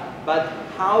that, but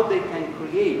how they can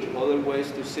create other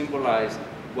ways to symbolize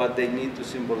what they need to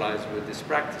symbolize with these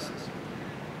practices.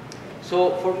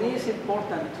 So for me it's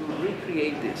important to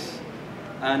recreate this,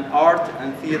 and art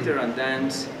and theater and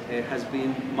dance has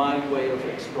been my way of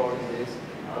exploring this.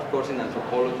 Of course in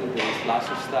anthropology there is lots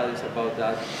of studies about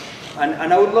that.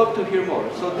 And I would love to hear more.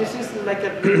 So this is like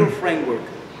a little framework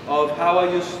of how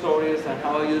I use stories and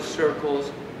how I use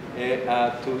circles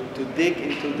to dig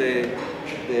into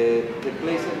the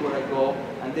places where I go,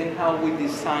 and then how we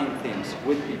design things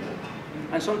with people.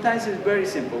 And sometimes it's very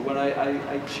simple. When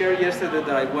I shared yesterday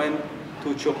that I went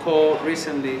to Chocó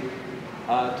recently,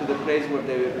 to the place where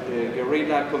the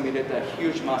guerrilla committed a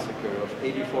huge massacre of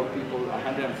 84 people,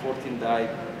 114 died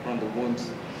from the wounds,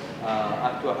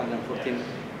 up to 114.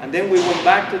 And then we went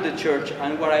back to the church,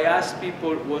 and what I asked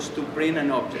people was to bring an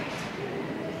object.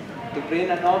 To bring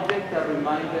an object that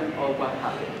reminds them of what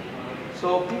happened.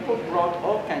 So people brought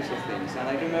all kinds of things, and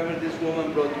I remember this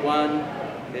woman brought one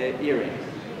earring.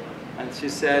 And she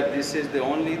said, this is the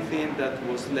only thing that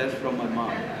was left from my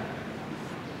mom.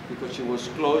 Because she was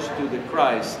close to the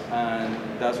Christ, and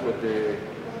that's where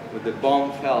the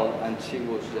bomb fell, and she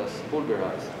was just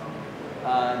pulverized.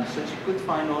 And so she could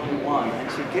find only one,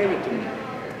 and she gave it to me.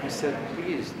 I said,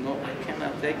 please, no, I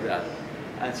cannot take that.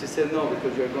 And she said, no,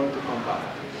 because you're going to come back.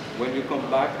 When you come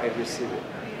back, I receive it.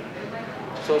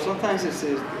 So sometimes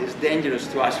it's dangerous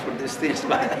to ask for these things,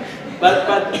 but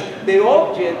the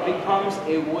object becomes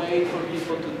a way for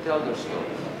people to tell their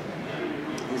stories.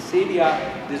 In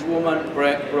Syria, this woman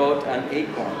brought an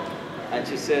acorn, and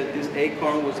she said, this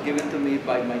acorn was given to me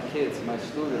by my kids, my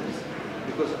students,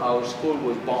 because our school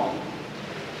was bombed.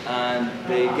 And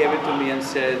they gave it to me and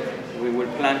said, we will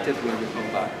plant it when you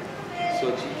come back.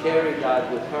 So she carried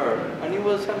that with her, and it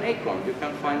was an acorn. You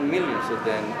can find millions of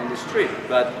them on the street,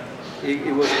 but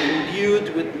it was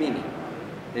imbued with meaning,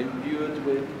 imbued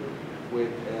with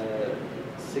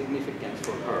significance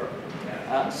for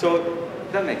her. So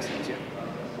that makes sense, yeah,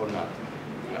 or not?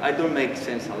 I don't make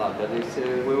sense a lot, but it's,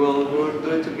 we will do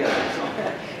it together.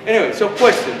 So. Anyway, so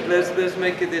question. Let's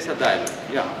make this a dialogue.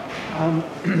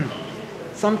 Yeah.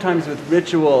 Sometimes with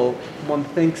ritual, one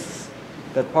thinks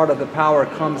that part of the power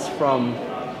comes from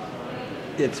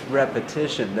its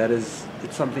repetition. That is,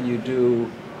 it's something you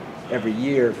do every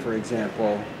year, for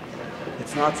example.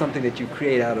 It's not something that you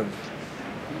create out of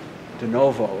de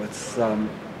novo. It's,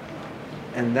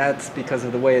 and that's because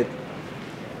of the way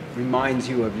reminds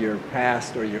you of your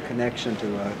past or your connection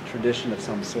to a tradition of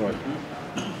some sort.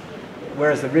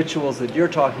 Whereas the rituals that you're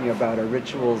talking about are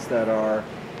rituals that are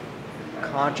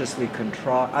consciously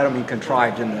contrived, I don't mean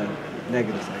contrived in the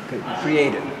negative side,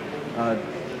 created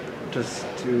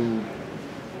to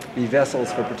be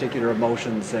vessels for particular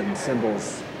emotions and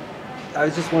symbols. I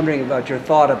was just wondering about your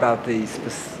thought about the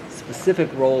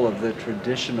specific role of the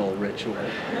traditional ritual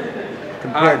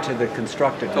compared to the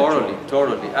constructed ritual.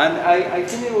 Totally. And I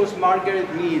think it was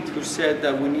Margaret Mead who said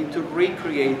that we need to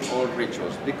recreate all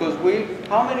rituals, because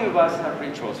how many of us have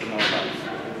rituals in our lives?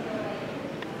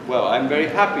 Well, I'm very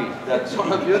happy that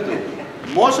some of you do.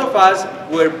 Most of us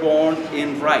were born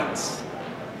in rites.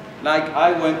 Like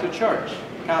I went to church,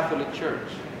 Catholic church.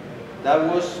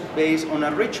 That was based on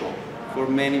a ritual for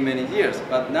many, many years.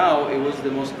 But now it was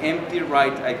the most empty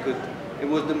rite it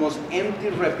was the most empty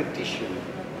repetition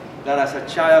that as a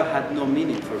child had no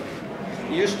meaning for me.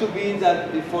 It used to be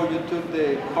that before you took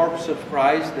the corpse of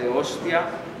Christ, the hostia,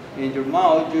 in your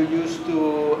mouth, you used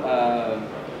to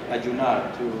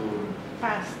ayunar, to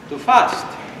fast.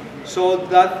 So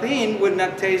that thing would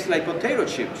not taste like potato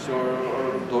chips or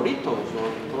Doritos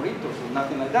or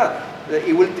nothing like that.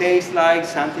 It will taste like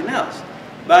something else.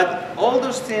 But all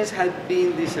those things had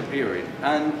been disappearing.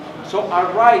 And so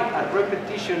our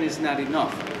repetition is not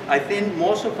enough. I think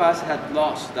most of us had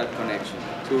lost that connection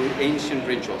to ancient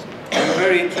rituals. I'm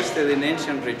very interested in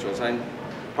ancient rituals. I'm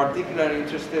particularly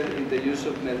interested in the use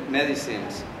of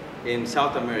medicines in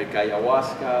South America,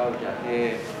 ayahuasca,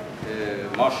 yahe,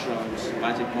 mushrooms,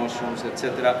 magic mushrooms,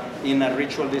 etc., in a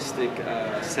ritualistic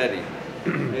setting.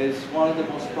 It's one of the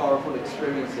most powerful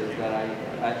experiences that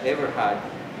I ever had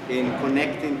in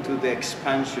connecting to the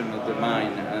expansion of the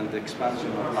mind and the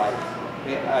expansion of life.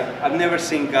 I've never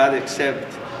seen God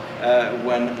except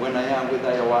when I am with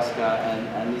ayahuasca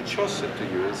and it shows it to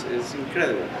you. It's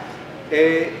incredible.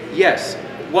 Yes,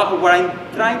 what I'm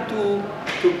trying to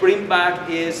bring back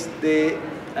is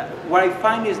what I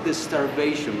find is the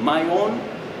starvation, my own,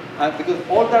 because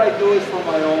all that I do is for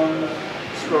my own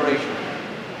exploration.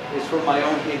 It's for my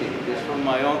own healing. It's for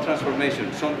my own transformation.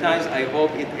 Sometimes I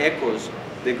hope it echoes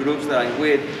the groups that I'm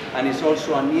with, and it's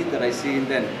also a need that I see in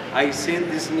them. I've seen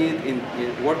this need in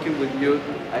working with youth.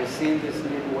 I've seen this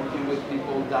need working with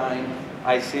people dying.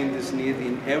 I've seen this need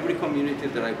in every community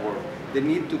that I work. The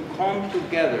need to come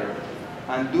together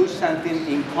and do something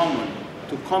in common,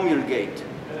 to communicate,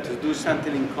 to do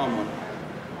something in common.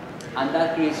 And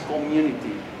that creates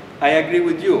community. I agree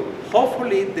with you.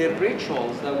 Hopefully the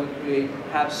rituals that we create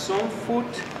have some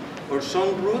foot or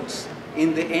some roots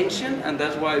in the ancient, and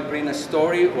that's why I bring a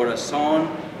story or a song.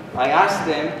 I ask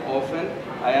them often,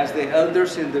 I ask the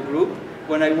elders in the group.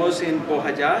 When I was in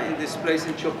Bojayá, in this place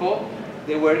in Chocó,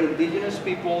 there were indigenous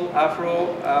people,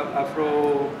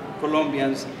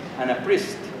 Afro-Colombians, and a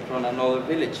priest from another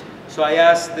village. So I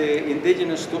asked the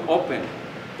indigenous to open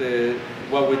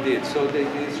what we did. So they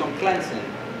did some cleansing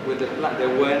with the plant. They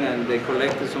went and they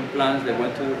collected some plants, they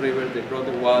went to the river, they brought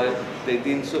the water, they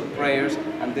did some prayers,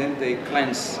 and then they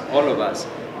cleansed all of us.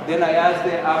 Then I asked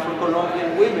the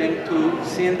Afro-Colombian women to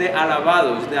sing the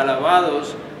alabados. The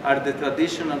alabados are the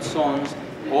traditional songs,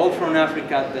 all from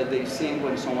Africa, that they sing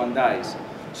when someone dies.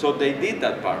 So they did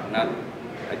that part. Not,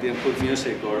 I didn't put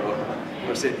music or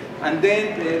say. And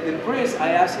then the priest, I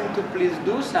asked him to please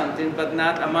do something, but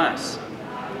not a mass.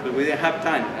 But we didn't have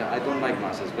time. I don't like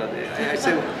masses, but I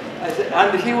said,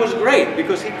 and he was great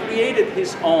because he created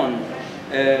his own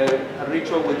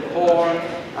ritual with corn,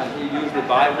 and he used the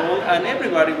Bible, and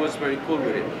everybody was very cool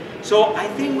with it. So I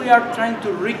think we are trying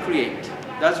to recreate.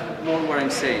 That's more what I'm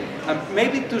saying. And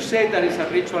maybe to say that it's a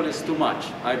ritual is too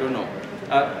much. I don't know.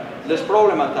 Let's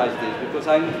problematize this, because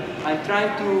I'm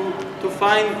trying to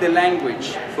find the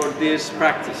language for these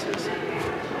practices.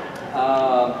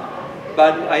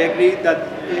 But I agree that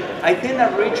I think a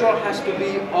ritual has to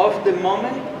be of the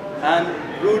moment and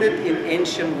rooted in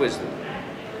ancient wisdom.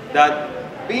 That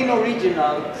being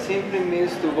original simply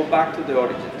means to go back to the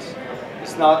origins.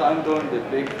 It's not, I'm doing the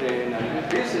big thing, and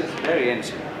this is very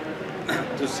ancient.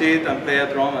 To sit and play a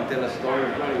drum and tell a story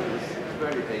is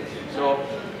very ancient.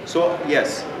 So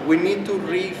yes, we need to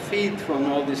refeed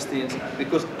from all these things,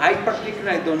 because I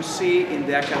particularly don't see in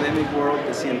the academic world,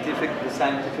 the scientific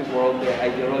world, the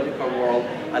ideological world,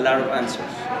 a lot of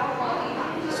answers.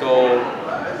 So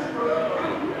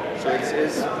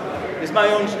it's my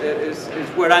own, it's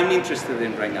where I'm interested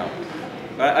in right now.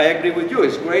 But I agree with you,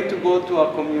 it's great to go to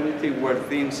a community where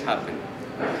things happen.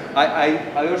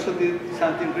 I also did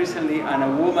something recently, and a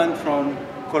woman from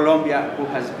Colombia who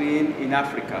has been in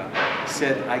Africa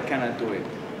said, I cannot do it.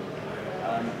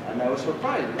 And I was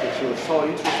surprised because she was so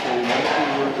interested in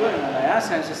everything we were doing. And I asked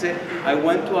her, and she said, I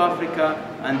went to Africa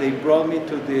and they brought me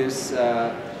to this,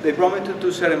 they brought me to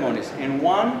 2 ceremonies. In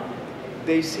one,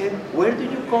 they said, where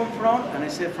did you come from? And I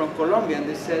said, from Colombia. And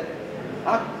they said,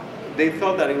 ah, they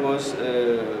thought that it was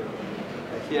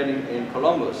here in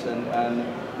Columbus. And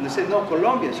they said, no,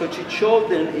 Colombia. So she showed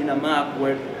them in a map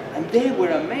where, and they were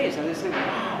amazed. And they said,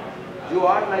 wow. You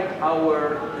are like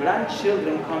our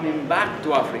grandchildren coming back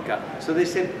to Africa. So they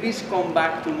said, please come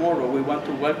back tomorrow. We want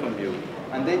to welcome you.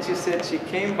 And then she said she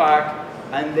came back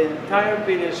and the entire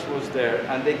village was there.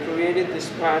 And they created this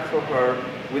path for her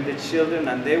with the children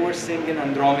and they were singing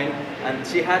and drumming. And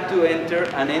she had to enter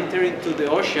into the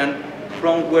ocean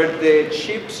from where the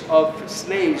ships of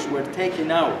slaves were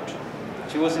taken out.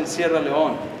 She was in Sierra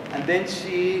Leone. And then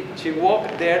she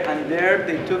walked there, and there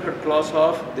they took her clothes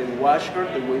off, they washed her,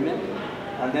 the women,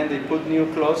 and then they put new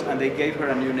clothes and they gave her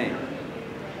a new name.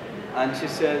 And she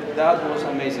said, that was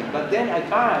amazing. But then a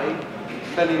guy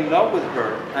fell in love with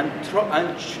her and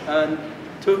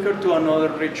took her to another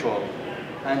ritual.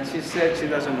 And she said she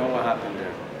doesn't know what happened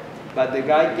there. But the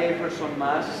guy gave her some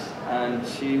masks, and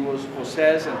she was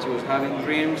possessed, and she was having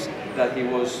dreams that he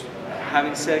was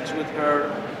having sex with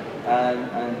her.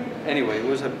 And anyway, it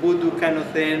was a voodoo kind of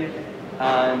thing,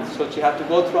 and so she had to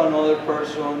go through another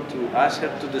person to ask her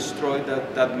to destroy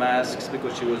that masks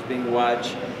because she was being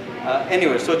watched.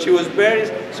 Anyway, so she was very,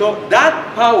 so that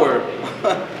power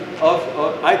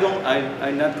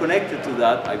I'm not connected to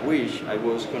that. I wish I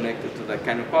was connected to that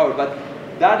kind of power, but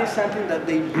that is something that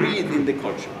they breathe in the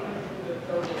culture.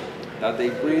 That they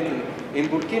breathe in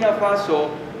Burkina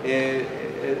Faso,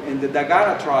 in the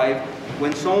Dagara tribe.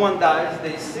 When someone dies,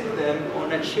 they sit them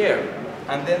on a chair.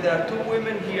 And then there are 2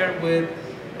 women here with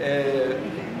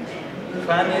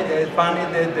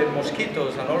fanning the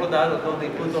mosquitoes and all of that, although they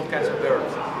put all kinds of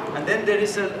herbs. And then there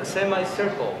is a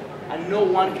semicircle, and no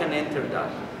one can enter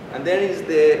that. And then is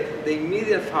the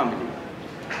immediate family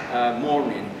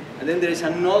mourning. And then there is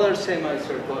another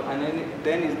semicircle, and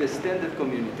then is the extended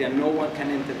community, and no one can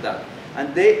enter that.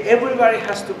 And everybody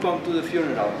has to come to the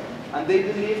funeral. And they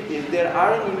believe if there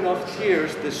aren't enough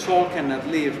tears, the soul cannot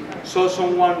live. So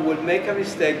someone will make a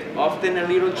mistake, often a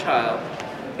little child,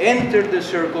 enter the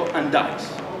circle and dies.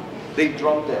 They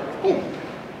drop dead. Boom.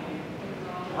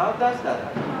 How does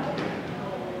that happen?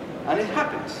 And it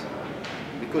happens.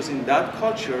 Because in that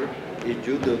culture, if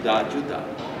you do that, you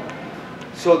die.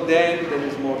 So then there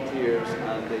is more tears,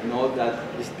 and they know that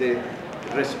it's the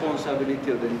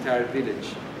responsibility of the entire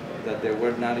village, that there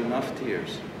were not enough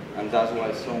tears. And that's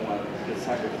why someone gets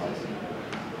sacrificed.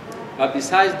 But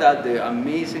besides that, they're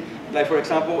amazing. Like for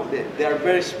example, they are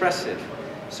very expressive.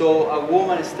 So a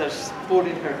woman starts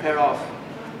pulling her hair off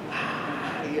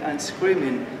and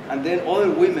screaming, and then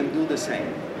other women do the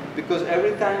same. Because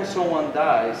every time someone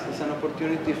dies, it's an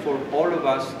opportunity for all of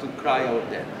us to cry our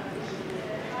death.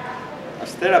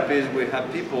 As therapists, we have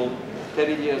people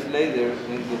 30 years later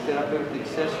in the therapeutic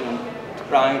session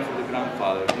crying for the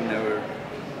grandfather who never,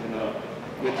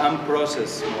 with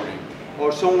unprocessed mourning.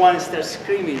 Or someone starts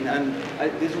screaming, and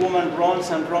this woman runs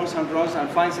and runs and runs and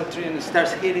finds a tree and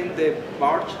starts hitting the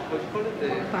bark, what do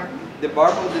you call it? The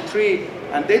bark of the tree.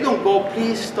 And they don't go,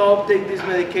 please stop, take this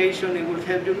medication, it will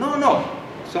help you. No, no.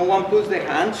 Someone puts the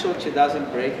hand so she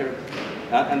doesn't break her.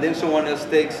 And then someone else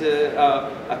takes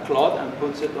a cloth and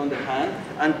puts it on the hand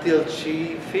until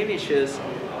she finishes.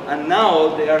 And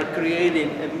now they are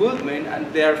creating a movement,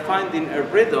 and they are finding a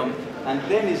rhythm. And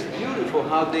then it's beautiful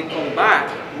how they come back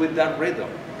with that rhythm,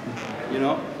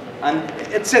 and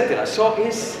etc. So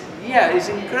it's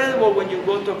incredible when you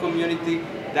go to a community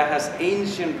that has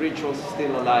ancient rituals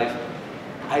still alive.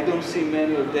 I don't see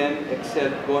many of them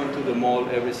except going to the mall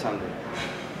every Sunday.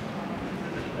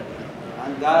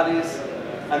 And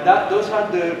those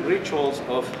are the rituals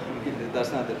of,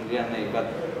 that's not the real name,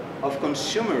 but of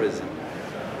consumerism.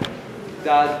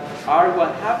 That are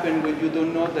what happened when you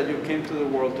don't know that you came to the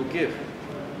world to give.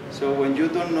 So when you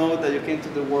don't know that you came to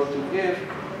the world to give,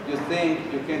 you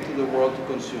think you came to the world to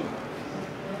consume.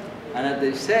 And as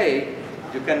they say,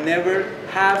 you can never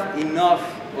have enough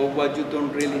of what you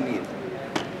don't really need.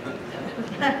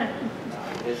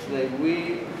 It's like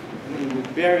we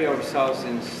bury ourselves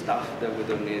in stuff that we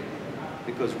don't need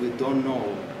because we don't know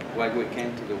why we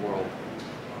came to the world.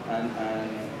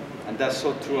 And that's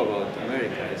so true about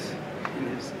America. It's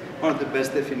one of the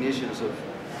best definitions of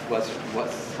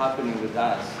what's happening with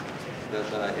us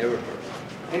that I ever heard.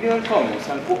 Any other comments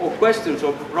or questions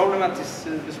or problematize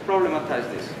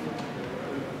this?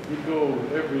 We go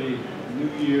every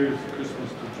New Year's, Christmas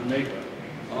to Jamaica.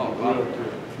 Oh, wow. To the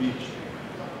beach.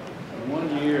 And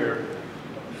one year,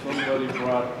 somebody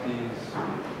brought these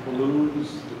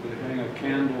balloons, you could hang a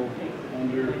candle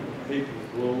under a paper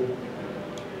globe, you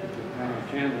could hang a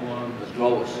candle on The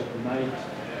globes. at night,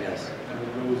 Yes. and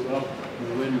it goes up, and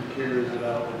the wind carries it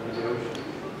out over the ocean.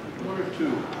 One or two,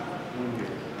 1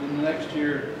 year. And the next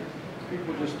year,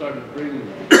 people just started bringing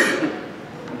them.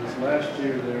 And this last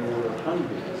year, there were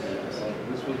hundreds.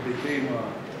 Became a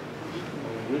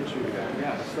ritual,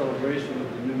 a celebration of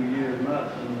the new year,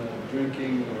 not in the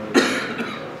drinking or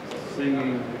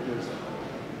singing, it was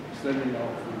sending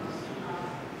off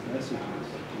these messages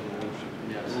to the ocean.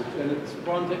 Yes. And it's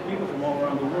fun that people from all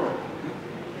around the world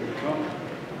will come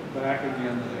back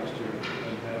again the next year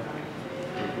and have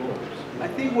their goals. I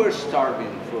think we're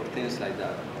starving for things like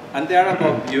that. And they're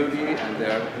about beauty,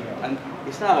 and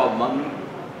it's not about money,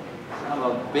 it's not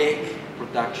about big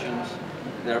productions.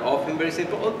 They're often very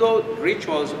simple, although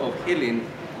rituals of healing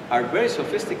are very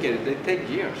sophisticated. They take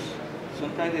years.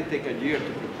 Sometimes they take a year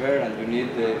to prepare, and you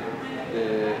need the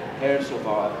hairs of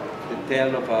the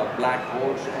tail of a black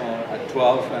horse at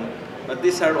 12. But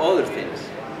these are other things.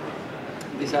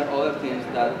 These are other things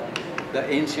that the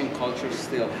ancient cultures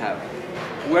still have.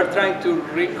 We're trying to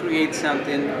recreate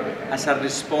something as a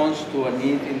response to a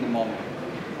need in the moment,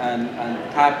 and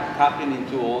tapping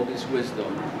into all this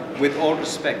wisdom with all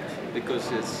respect.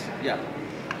 Because it's, yeah.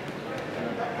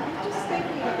 I'm just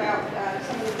thinking about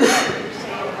some of the things that you're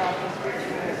saying about these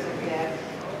rituals of death.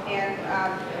 And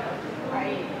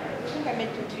I think I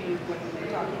mentioned to you when we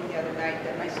were talking the other night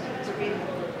that my students are reading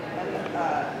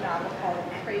a novel called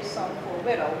Praise Song for a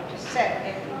Widow, which is set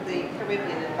in the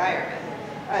Caribbean environment,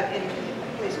 in a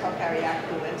place called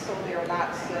Cariaco. And so there are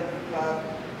lots of,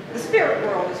 the spirit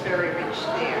world is very rich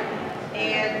there.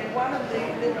 And one of the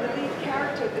lead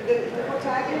character, the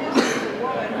protagonist is a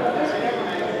woman who has never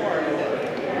mourned.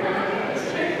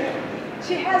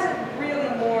 She hasn't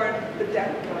really mourned the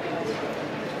death of her husband.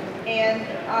 And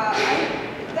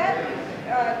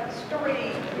that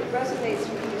story resonates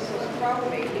with me so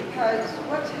strongly because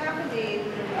what's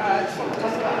happening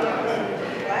sometimes in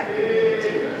the Black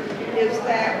community is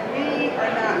that we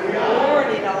are not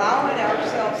mourning, allowing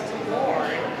ourselves to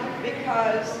mourn,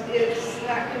 because it's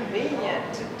not convenient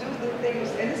to do the things,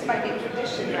 and this might be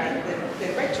tradition rather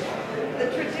than ritual. The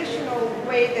traditional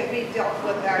way that we dealt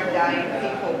with our dying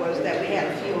people was that we had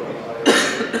a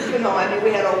funeral. You know, I mean, we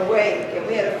had a wake, and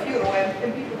we had a funeral,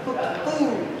 and people cooked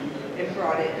food and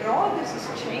brought it. And all of this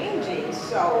is changing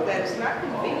so that it's not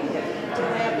convenient to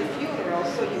have the funeral,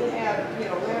 so you have, you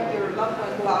know, have your loved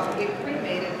one go out and get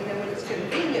cremated, and then when it's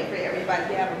convenient for everybody,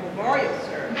 you have a memorial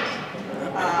service.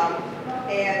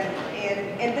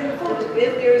 And then the food,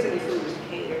 if there is any food, is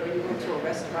catered, or you go to a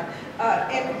restaurant.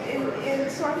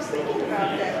 And so I was thinking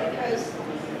about that because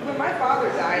when my father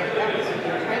died, that was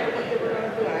kind of what they were going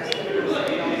to do. And I said, no,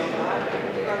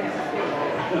 we're going to have a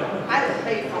funeral. I didn't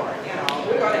pay for it, you know,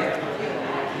 we're going to have a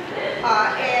funeral.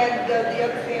 And the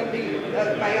other family,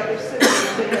 my other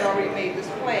siblings, they had already made this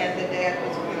plan. The dad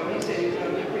was, you know, he said he was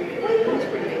going to be cremated. Well, he was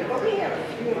cremated, but we had a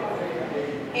funeral.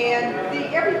 And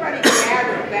everybody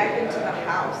gathered back into the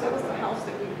house. That was the house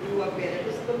that we grew up in. It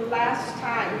was the last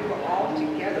time we were all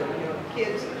together, you know, the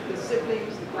kids, the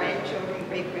siblings, the grandchildren,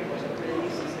 great-grandchildren,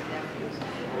 nieces and nephews.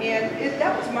 And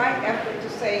that was my effort to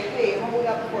say, hey, hold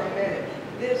up for a minute.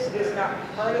 This is not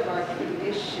part of our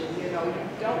tradition, you know. You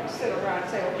don't sit around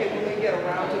and say, okay, when we get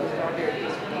around to it, are there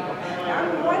these people? Now,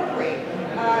 I'm wondering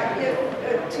if,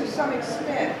 to some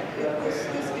extent, this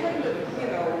kind of, you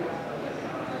know,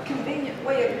 convenient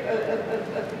way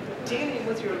of dealing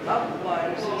with your loved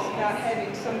ones is not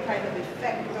having some kind of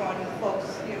effect on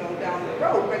folks, you know, down the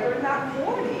road, where they're not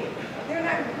mourning, they're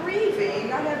not grieving,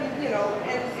 not having, you know,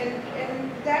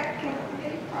 and that can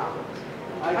create problems.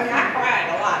 I'm not crying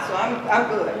a lot, so I'm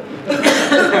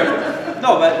good.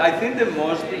 No, but I think the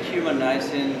most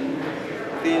dehumanizing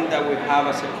thing that we have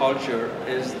as a culture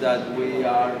is that we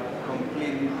are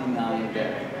completely denying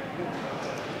death.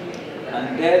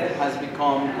 And death has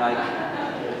become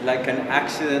like an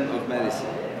accident of medicine.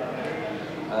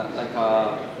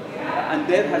 And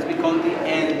death has become the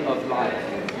end of life.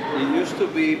 It used to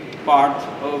be part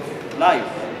of life.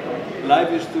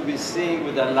 Life used to be seen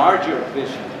with a larger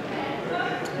vision.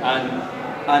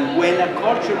 And when a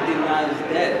culture denies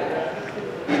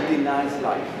death, it denies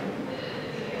life.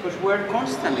 Because we're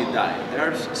constantly dying. There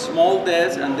are small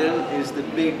deaths, and then is the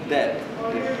big death.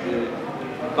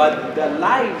 But the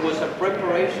life was a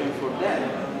preparation for death.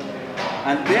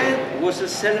 And death was a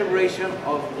celebration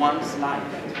of one's life,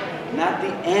 not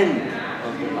the end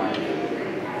of your life.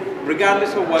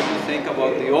 Regardless of what you think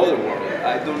about the other world,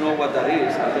 I don't know what that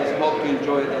is. I just hope to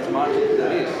enjoy it as much as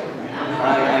that is.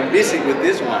 I'm busy with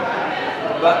this one.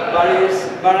 but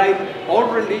all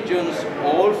religions,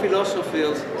 all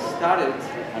philosophies started,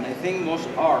 and I think most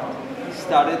art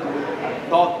started with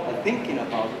a thinking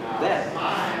about death.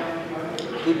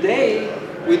 Today,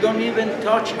 we don't even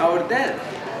touch our death.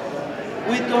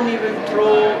 We don't even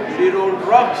throw little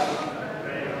rocks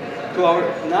to our,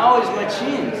 now it's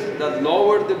machines that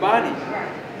lower the body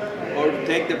or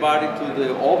take the body to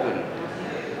the oven,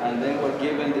 and then we're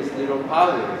given this little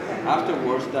powder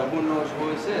afterwards that who knows who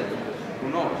is it, who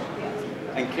knows.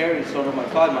 And carrying son of my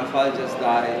father just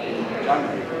died in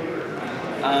January.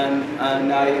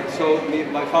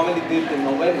 My family did the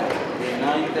novena, the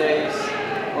 9 days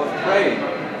of praying.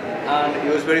 And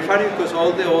it was very funny because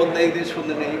all the old ladies from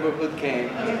the neighborhood came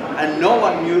and no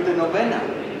one knew the novena.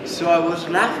 So I was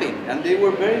laughing and they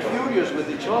were very furious with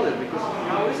each other because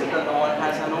how is it that no one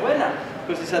has a novena?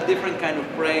 Because it's a different kind of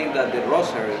praying than the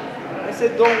rosary. I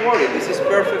said, don't worry, this is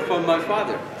perfect for my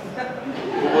father,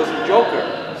 who was a joker.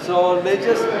 So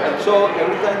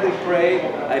every time they prayed,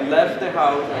 I left the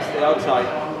house, I stayed outside.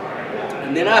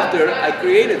 And then after, I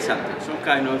created something, some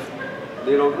kind of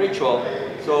little ritual.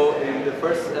 So in the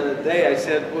first day I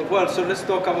said, well, so let's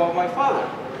talk about my father,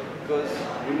 because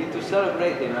we need to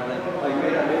celebrate him. And I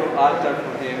made a little altar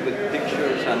for him with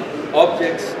pictures and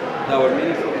objects that were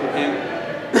meaningful to him.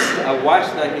 A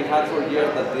watch that he had for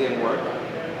years that didn't work.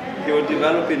 He was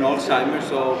developing Alzheimer's,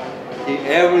 so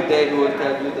every day he will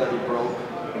tell you that he broke.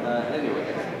 Anyway,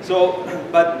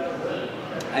 but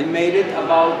I made it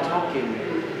about talking.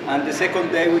 And the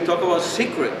second day we talk about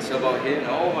secrets about him.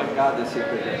 Oh my God, the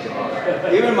secret is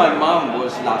about. Even my mom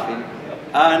was laughing,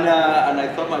 and I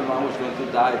thought my mom was going to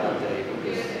die that day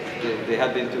because they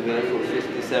had been together for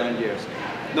 57 years.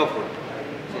 No, for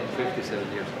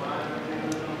 57 years.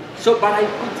 So, but I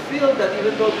could feel that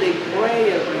even though they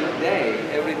pray every day,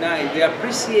 every night, they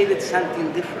appreciated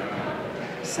something different.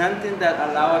 Something that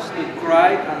allows us to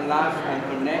cry and laugh and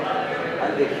connect,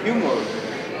 and the humor,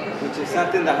 which is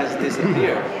something that has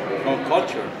disappeared from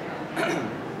culture.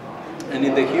 And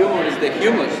in the humor is the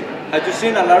humus. Have you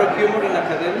seen a lot of humor in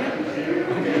academia?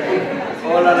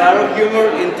 Or a lot of humor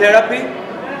in therapy?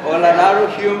 Or a lot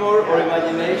of humor or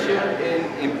imagination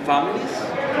in families?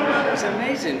 It's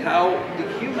amazing how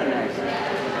dehumanized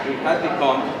we have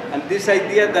become, and this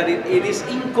idea that it is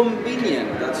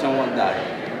inconvenient that someone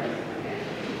died.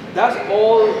 That's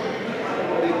all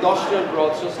the industrial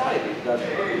growth society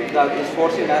that is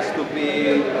forcing us to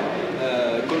be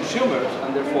consumers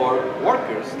and therefore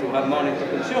workers to have money to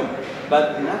consume.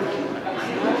 But not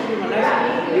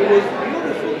humanized. It was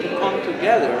beautiful to come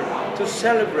together to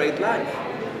celebrate life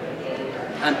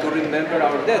and to remember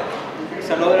our death. It's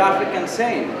another African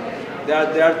saying. There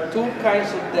are two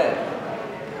kinds of death.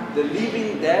 The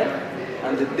living dead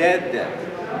and the dead death.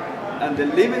 And the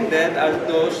living dead are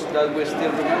those that we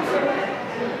still remember.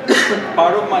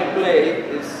 Part of my play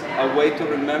is a way to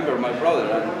remember my brother.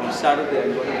 And on Saturday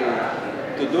I'm going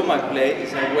to do my play.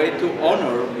 It's a way to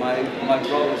honor my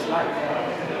brother's life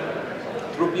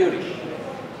through beauty.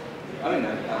 I mean,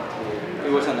 he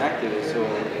was an activist, so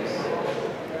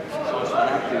it's an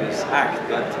activist act,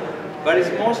 but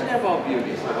it's mostly about beauty.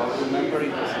 It's about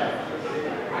remembering his life.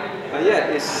 But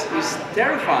yeah, it's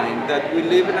terrifying that we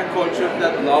live in a culture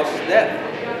that loves death.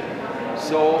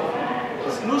 So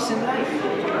it's losing life.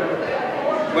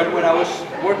 When I was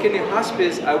working in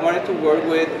hospice, I wanted to work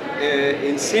with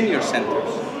in senior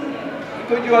centers.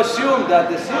 Because you assume that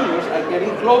the seniors are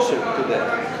getting closer to death.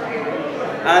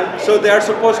 And so they are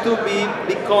supposed to be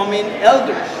becoming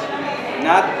elders,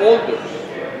 not olders.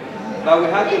 But we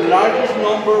have the largest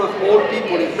number of old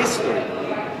people in history.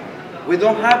 We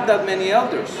don't have that many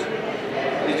elders.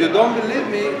 If you don't believe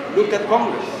me, look at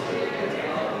Congress.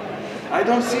 I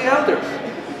don't see elders.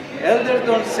 Elders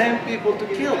don't send people to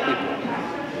kill people.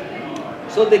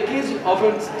 So the kids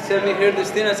often send me here this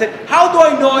thing and say, how do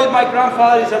I know if my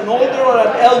grandfather is an older or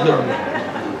an elder?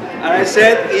 And I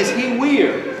said, is he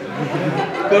weird?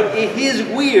 Because if he's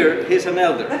weird, he's an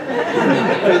elder.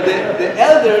 Because the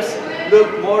elders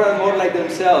look more and more like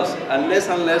themselves and less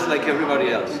like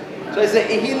everybody else. So I say,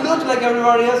 if he looks like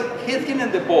everybody else, hit him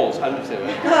in the balls. I'm just saying,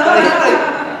 but he's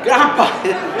like, Grandpa.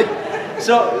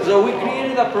 So we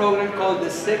created a program called the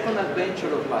Second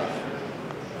Adventure of Life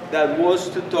that was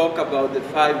to talk about the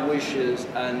 5 wishes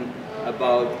and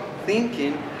about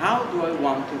thinking, how do I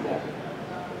want to go?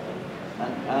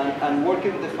 And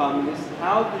working with the families,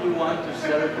 how do you want to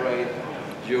celebrate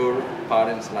your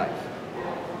parents' life?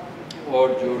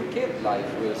 Or your kid's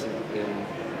life with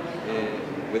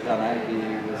an IV,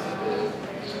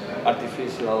 with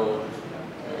artificial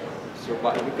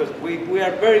survival. Because we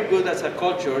are very good as a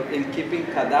culture in keeping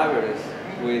cadavers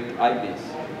with IVs.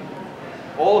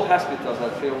 All hospitals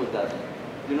are filled with that.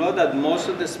 you know that most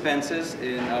of the expenses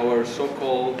in our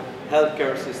so-called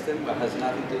healthcare system, that has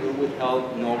nothing to do with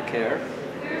health nor care,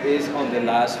 is on the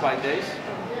last 5 days.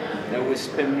 That we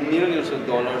spend millions of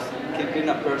dollars keeping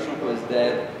a person who is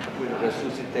dead with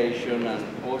resuscitation and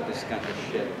all this kind of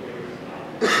shit.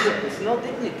 There's no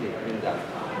dignity in that.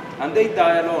 And they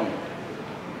die alone.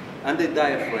 And they die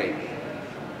afraid.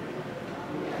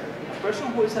 A person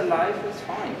who is alive is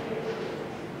fine.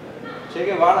 Che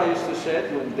Guevara used to say,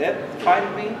 when death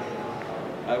find me,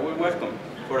 I will welcome,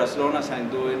 for as long as I'm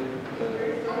doing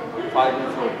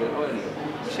fighting for the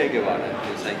Che Guevara,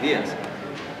 his ideas.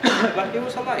 But he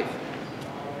was alive.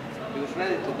 He was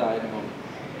ready to die in a moment.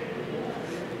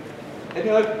 Any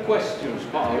other questions?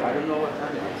 Oh, I don't know what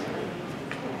time it is.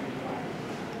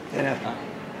 Yeah.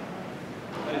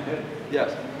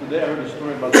 Yes. Today I heard a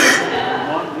story about the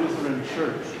Vermont Lutheran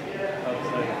Church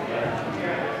outside of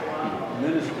Belgium. A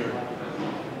minister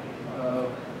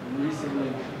recently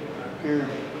appeared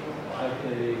at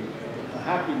a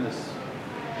happiness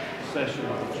session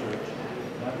of the church,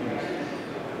 happiness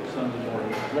Sunday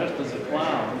morning, dressed as a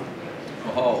clown.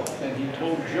 Oh. And he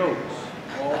told jokes.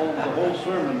 The whole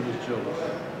sermon was jokes.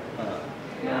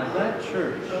 Now that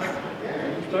church,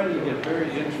 I'm starting to get very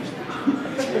interested.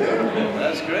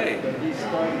 That's great. But he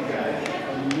started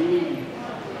a new,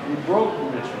 he broke the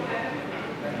ritual.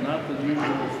 Not the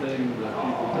usual thing that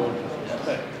people don't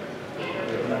expect.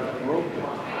 But he broke it.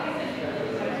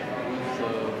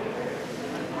 With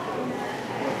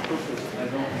what purpose, I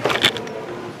don't know.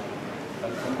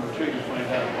 I'm intrigued to find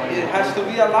out why. It has to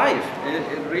be alive.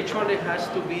 Ritually has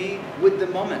to be with the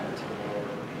moment.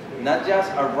 Not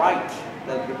just a rite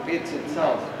that repeats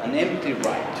itself, an empty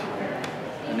rite,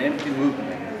 an empty movement.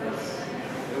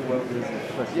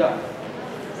 Yeah.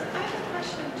 I have a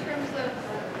question in terms of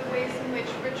the ways in which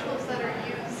rituals that are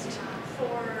used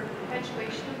for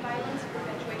perpetuation of violence,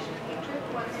 perpetuation of hatred,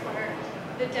 ones where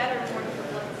the dead are mourned for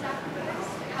blood sacrifice,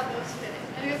 how those fit in.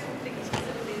 And I guess I'm thinking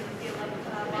specifically of the 11th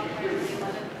bonfire of the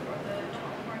 11th or the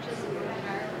 12 marches in Northern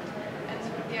Ireland, and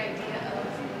sort of the idea of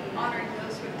honoring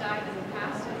those who have died in the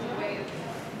past as a way of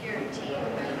guaranteeing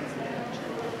violence in the future.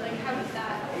 Like, how does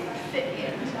that fit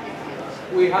into the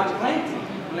field? We have plenty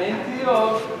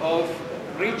of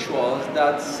rituals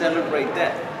that celebrate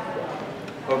death,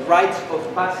 or rites of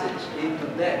passage into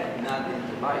death, not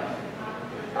into life.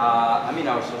 I mean,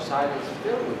 our society is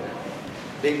filled with them.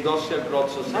 The industrial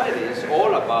growth society is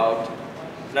all about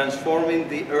transforming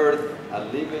the earth, a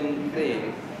living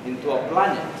thing, into a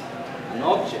planet, an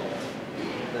object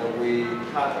that we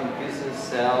have in pieces,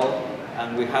 sell,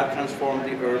 and we have transformed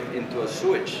the earth into a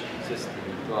sewage system,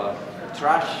 into a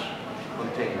trash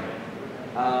container.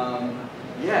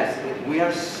 Yes, we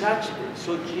are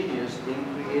so genius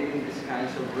in creating these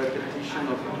kinds of repetition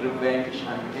of revenge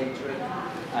and hatred,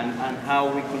 and how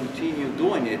we continue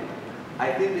doing it.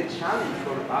 I think the challenge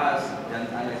for us, and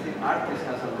I think artists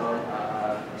has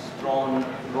a strong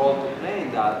role to play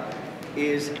in that,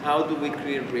 is how do we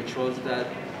create rituals that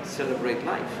celebrate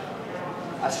life?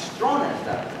 As strong as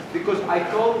that. Because I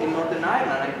told in Northern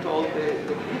Ireland, I told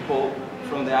the people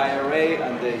from the IRA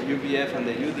and the UBF and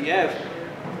the UDF,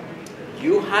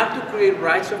 you have to create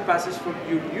rites of passage for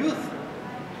your youth,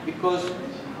 because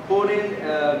putting,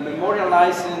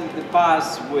 memorializing the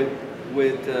past with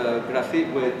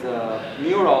graffiti, with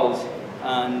murals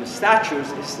and statues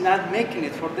is not making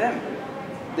it for them.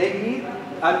 They need,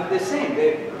 and the same,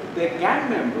 the gang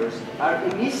members are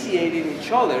initiating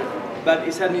each other, but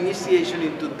it's an initiation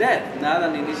into death, not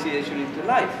an initiation into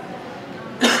life.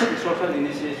 It's also an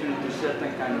initiation into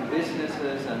certain kind of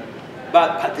businesses,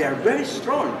 but they are very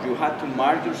strong. You have to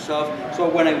mark yourself. So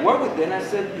when I work with them, I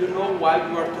said, you know why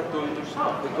you are tattooing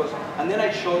yourself? Because, and then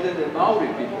I showed them the Maori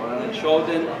people, and I showed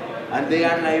them, and they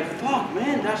are like, fuck,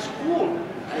 man, that's cool.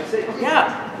 I said,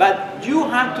 yeah, but you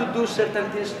have to do certain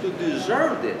things to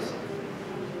deserve this.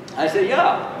 I said,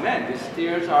 yeah, man, these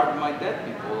tears are my dead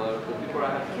people, or the people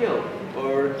I have killed,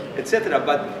 or etc.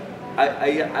 But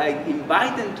I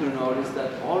invite them to notice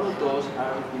that all of those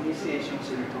are initiations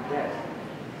into death,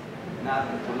 not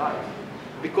into life.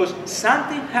 Because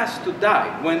something has to die.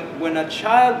 When a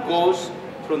child goes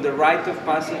from the rite of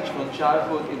passage from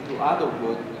childhood into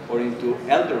adulthood or into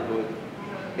elderhood,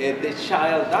 the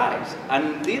child dies.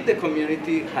 And indeed the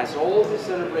community has all the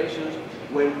celebrations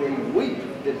when they weep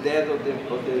the death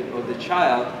of the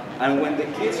child, and when the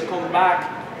kids come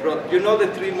back from, you know, the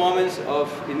 3 moments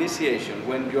of initiation,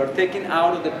 when you are taken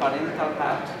out of the parental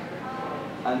hat,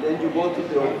 and then you go to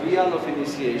the ordeal of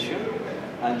initiation,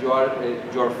 and you are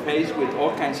faced with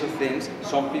all kinds of things.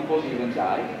 Some people even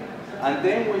die. And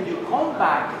then when you come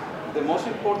back, the most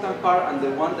important part, and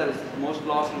the one that is most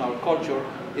lost in our culture,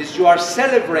 is you are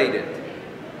celebrated.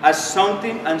 as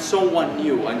something and someone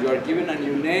new, and you are given a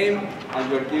new name,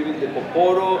 and you are given the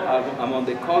poporo among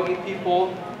the Kogi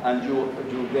people, and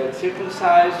you get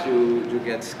circumcised, you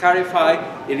get scarified.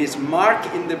 It is marked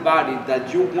in the body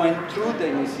that you went through the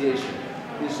initiation.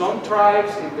 In some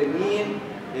tribes, in Benin,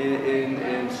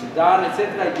 in Sudan,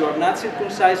 etc., you are not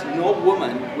circumcised, no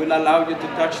woman will allow you to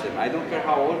touch them. I don't care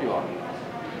how old you are.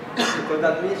 Because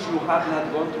that means you have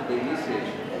not gone through the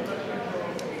initiation.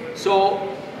 So,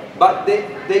 but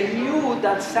they knew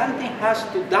that something has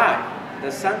to die,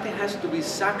 that something has to be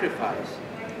sacrificed.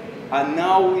 And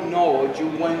now we know you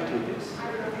went through this.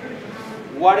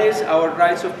 What is our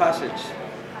rites of passage?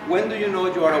 When do you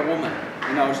know you are a woman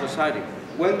in our society?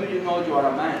 When do you know you are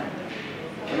a man?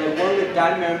 When I work with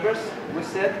gang members, we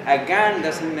said a gang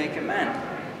doesn't make a man.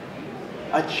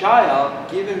 A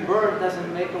child giving birth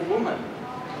doesn't make a woman.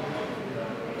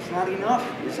 It's not enough.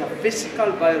 It's a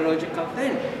physical, biological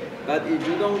thing. But if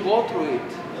you don't go through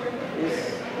it,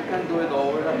 you can do it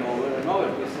over and over and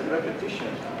over. It's a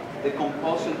repetition, the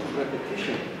compulsion to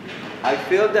repetition. I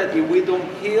feel that if we don't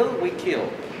heal, we kill.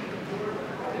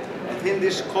 I think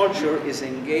this culture is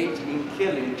engaged in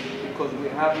killing because we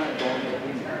have not done the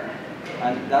healing.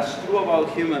 And that's true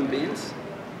about human beings.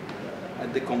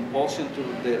 And the compulsion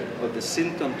of the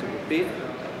symptom to repeat,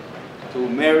 to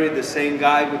marry the same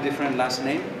guy with different last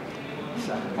name.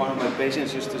 So one of my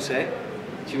patients used to say,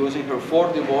 she was in her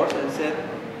fourth divorce and said,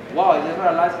 wow, I never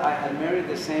realized I had married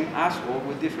the same asshole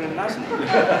with different last names.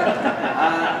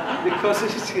 Because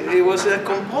it was a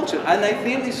compulsion. And I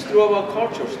think it's true about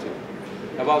cultures too,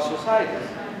 about societies.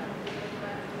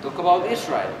 Talk about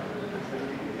Israel.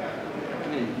 I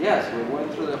mean, yes, we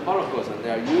went through the Holocaust and they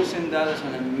are using that as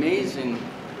an amazing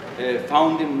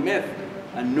founding myth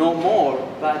and no more,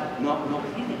 but no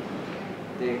healing.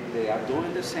 They are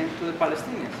doing the same to the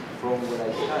Palestinians from where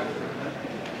I started.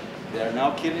 They are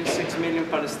now killing 6 million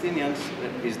Palestinians.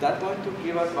 Is that going to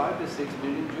give us back the 6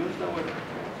 million Jews that were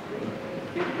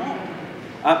killed? No.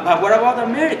 But what about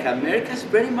America? America is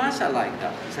very much like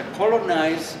that. It's a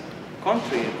colonized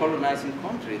country, a colonizing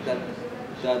country that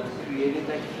created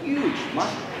a huge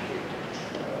massacre.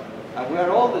 And we are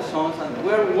all the sons, and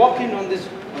we are walking on this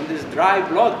dry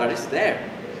blood, but it's there.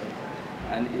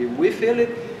 And if we feel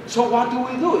it, so what do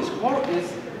we do?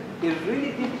 It's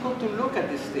really difficult to look at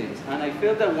these things. And I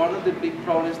feel that one of the big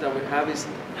problems that we have is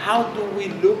how do we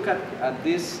look at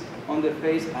this on the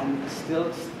face and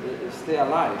still stay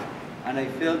alive? And I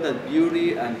feel that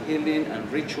beauty and healing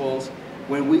and rituals,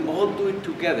 when we all do it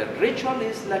together. Ritual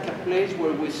is like a place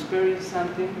where we experience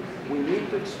something we need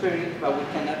to experience, but we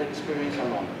cannot experience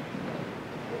alone.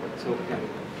 So, yeah.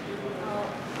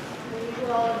 When you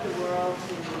go all over the world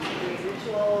to create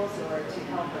rituals or to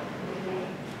help a community,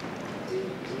 do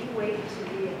you wait to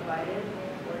be invited,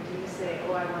 or do you say,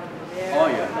 oh, I want to go there? Oh,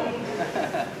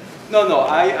 yeah. No,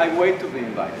 I wait to be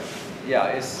invited. Yeah,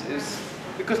 it's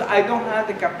because I don't have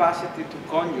the capacity to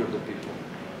conjure the people.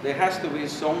 There has to be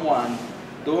someone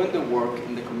doing the work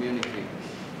in the community.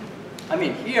 I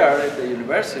mean, here at the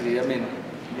university, I mean,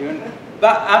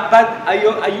 but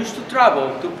I used to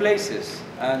travel to places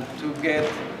and to get.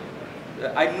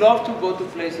 I love to go to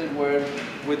places where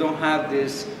we don't have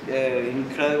this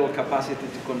incredible capacity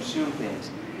to consume things.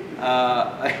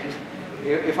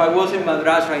 If I was in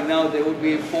Madras right now, there would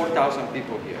be 4,000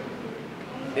 people here.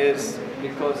 It's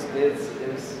because they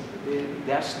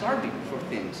are starving for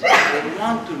things. They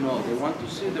want to know. They want to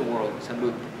see the world.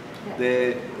 Salud.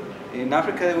 In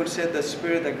Africa, they would say the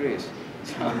spirit agrees.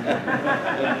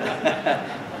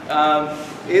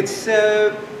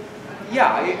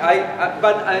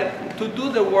 To do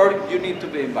the work, you need to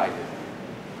be invited.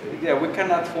 Yeah, we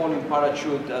cannot fall in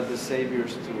parachute as the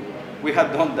saviors too. We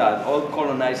have done that. All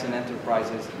colonizing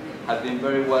enterprises have been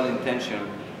very well intentioned.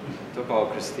 Talk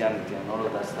about Christianity and all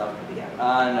of that stuff.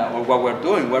 And what we're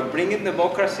doing, we're bringing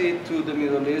democracy to the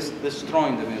Middle East,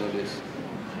 destroying the Middle East.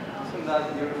 Isn't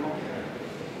that beautiful?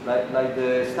 Like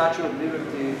the Statue of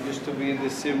Liberty used to be the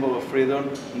symbol of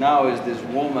freedom. Now is this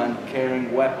woman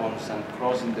carrying weapons and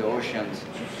crossing the oceans.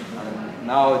 And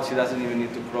now she doesn't even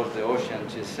need to cross the ocean.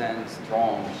 She sends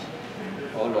drones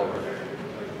all over.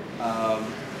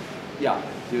 Yeah.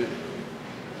 Dude.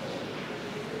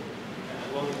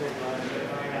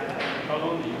 How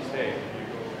long do you stay?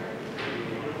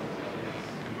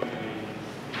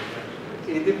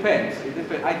 It depends.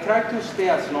 I try to stay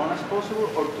as long as possible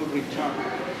or to return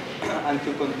and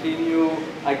to continue.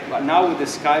 Now with the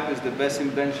Skype is the best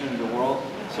invention in the world.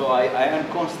 So I am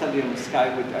constantly on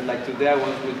Skype. Like today I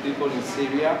was with people in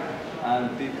Syria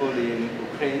and people in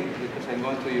Ukraine because I'm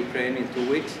going to Ukraine in 2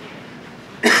 weeks.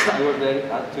 I was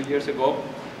there 2 years ago.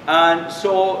 And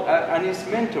so, and it's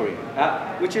mentoring,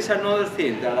 which is another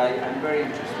thing that I'm very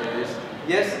interested in.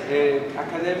 Yes,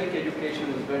 academic education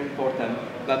is very important,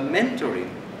 but mentoring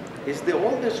is the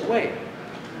oldest way.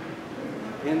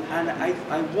 And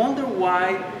I wonder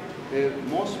why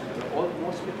most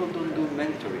people don't do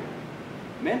mentoring.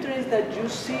 Mentoring is that you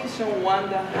see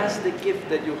someone that has the gift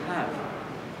that you have,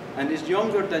 and is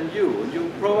younger than you, and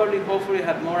you probably, hopefully,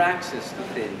 have more access to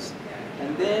things.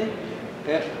 And then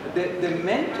the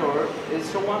mentor is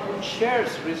someone who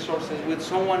shares resources with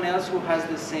someone else who has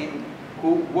the same,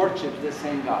 who worships the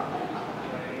same God.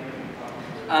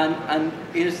 And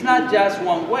it's not just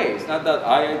one way. It's not that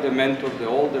I, the mentor, the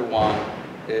older one,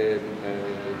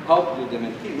 help you, the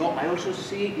mentee. No, I also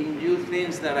see in you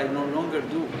things that I no longer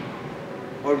do.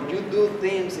 Or you do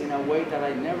things in a way that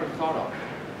I never thought of.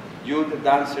 You, the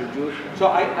dancer, you. So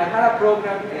I had a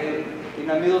program in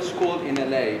a middle school in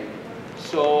LA.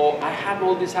 So I have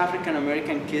all these African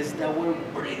American kids that were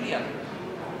brilliant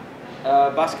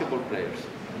basketball players.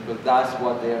 Because that's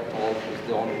what they're told is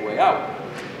the only way out.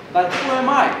 But who am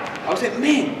I? I would say,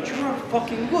 man, you're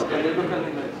fucking good. And they look at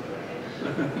me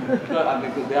like, and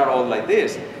because they are all like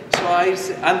this. So I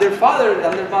say, and their father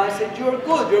and their mother said, you're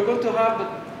good, you're going to have, but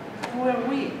who are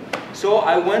we? So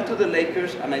I went to the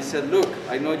Lakers and I said, look,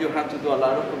 I know you have to do a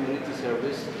lot of community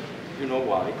service. You know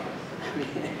why.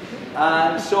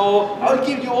 And so I'll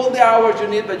give you all the hours you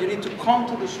need, but you need to come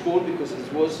to the school because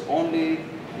it was only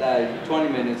like 20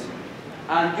 minutes.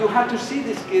 And you have to see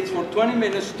these kids for 20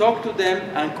 minutes, talk to them,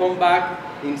 and come back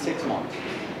in 6 months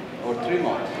or 3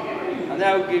 months. And then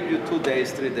I will give you 2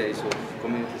 days, 3 days of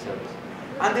community service.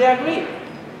 And they agree.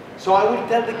 So I will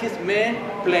tell the kids, man,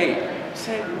 play.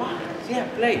 Say, what? Yeah,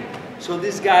 play. So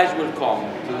these guys will come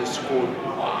to the school.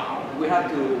 Wow. We had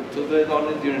to do it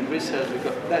only during recess,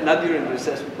 because, not during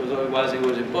recess, because otherwise it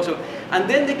was impossible. And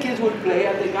then the kids will play,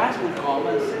 and the guys will come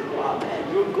and say, wow,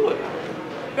 man, you're good.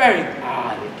 Very,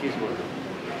 the kids will do.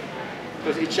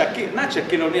 Because it's Shaquille, not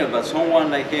Shaquille O'Neal, but someone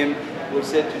like him will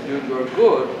say to you, you're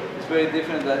good. It's very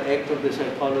different than Hector, the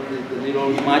psychologist, the little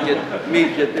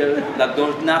midget that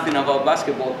knows nothing about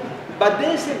basketball. But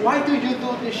they say, why do you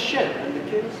do this shit? And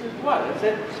the kid says, what? I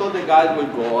said, so the guy will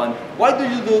go on, why do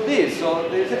you do this? So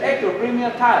they said, Hector, bring me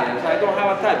a tie. I said, I don't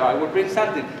have a tie, but I will bring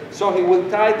something. So he will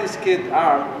tie this kid's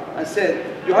arm and said,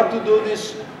 you have to do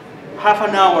this half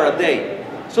an hour a day.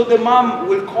 So the mom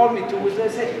will call me to which they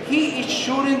say, he is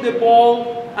shooting the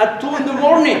ball at 2 in the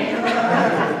morning.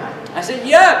 I said,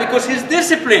 yeah, because he's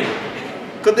disciplined.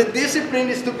 Because the discipline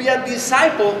is to be a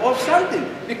disciple of something.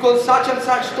 Because such and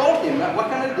such told him, what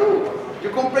can I do? You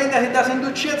complain that he doesn't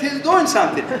do shit, he's doing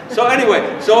something. So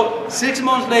anyway, so 6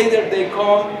 months later they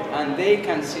come and they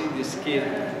can see this kid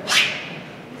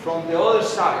from the other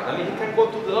side. I mean, he can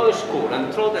go to the other school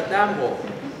and throw the damn ball.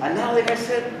 And now the guy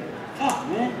said, fuck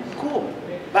man, cool.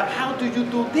 But how do you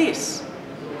do this?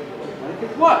 I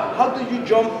said, what? How do you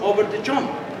jump over the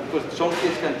jump? Because some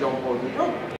kids can jump over the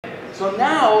jump. So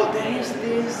now there is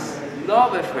this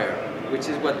love affair, which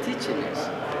is what teaching is.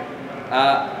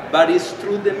 But it's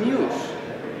through the muse.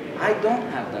 I don't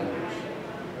have that muse.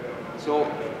 So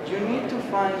you need to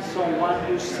find someone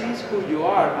who sees who you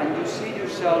are and you see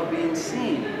yourself being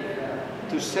seen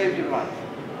to save your life.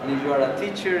 And if you are a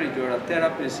teacher, if you are a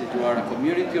therapist, if you are a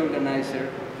community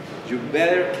organizer, you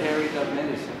better carry that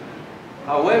medicine.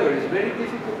 However, it's very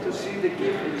difficult to see the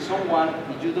gift in someone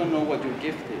if you don't know what your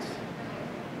gift is.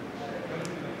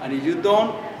 And if you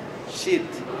don't, shit,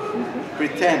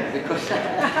 pretend,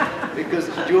 because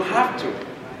you have to.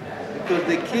 Because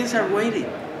the kids are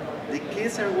waiting. The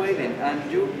kids are waiting,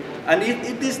 and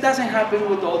this doesn't happen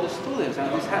with all the students,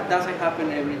 and this doesn't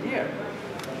happen every year.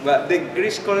 But the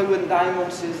Greeks call it when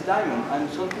diamond sees diamond. And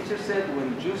some teachers said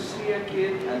when you see a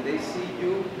kid and they see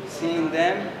you seeing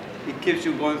them, it keeps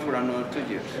you going for another 2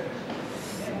 years.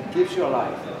 It keeps you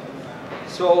alive.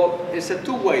 So it's a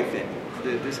two-way thing,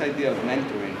 this idea of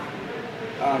mentoring.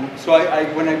 So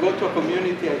when I go to a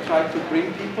community, I try to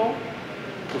bring people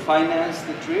to finance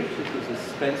the trip because it's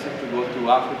expensive to go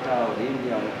to Africa or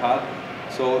India or Nepal.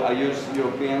 So I use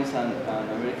Europeans and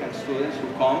American students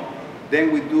who come.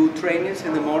 Then we do trainings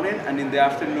in the morning, and in the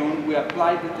afternoon we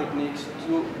apply the techniques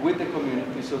with the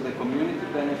community, so the community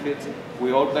benefits,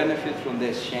 we all benefit from the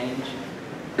exchange,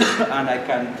 and I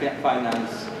can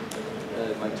finance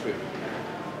my trip.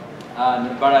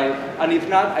 And if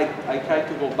not, I try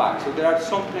to go back. So there are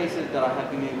some places that I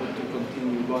have been able to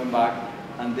continue going back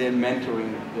and then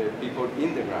mentoring the people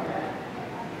in the ground.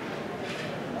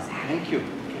 Thank you.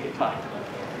 Bye.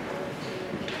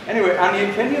 Anyway, and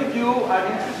if any of you are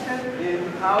interested in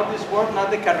how this works, not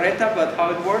the carreta, but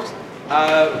how it works,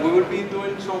 we will be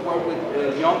doing some work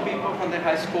with young people from the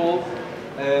high school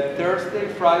Thursday,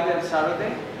 Friday, and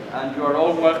Saturday, and you are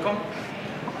all welcome.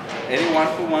 Anyone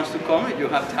who wants to come, if you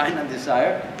have time and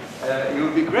desire, it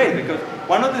would be great, because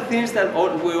one of the things that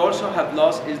we also have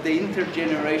lost is the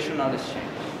intergenerational exchange.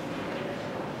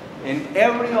 In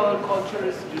every other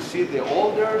culture, you see the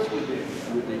elders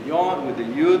with the young, with the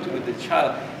youth, with the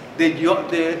child. The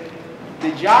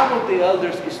job of the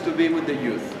elders is to be with the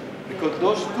youth, because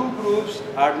those two groups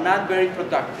are not very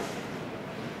productive.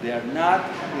 They are not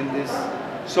in this.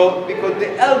 So, because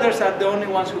the elders are the only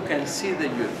ones who can see the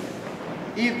youth,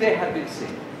 if they have been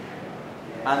seen.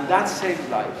 And that saves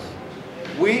lives.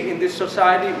 We, in this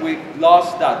society, we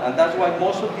lost that. And that's why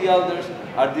most of the elders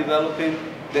are developing.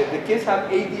 The kids have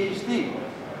ADHD,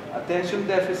 attention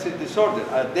deficit disorder,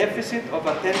 a deficit of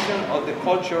attention of the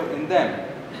culture in them.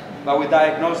 But we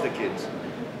diagnose the kids.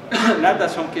 Not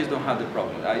that some kids don't have the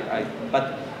problem.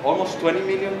 But almost 20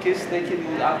 million kids taking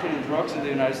alcohol and drugs in the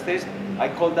United States, I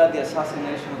call that the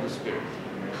assassination of the spirit.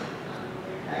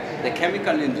 The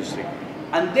chemical industry.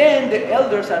 And then the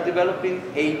elders are developing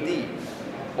AD,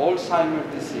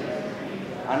 Alzheimer's disease.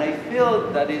 And I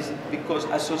feel that is because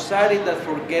a society that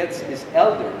forgets its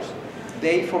elders,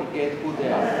 they forget who they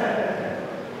are.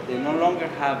 They no longer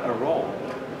have a role.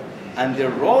 And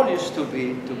their role used to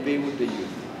be with the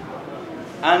youth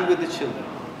and with the children.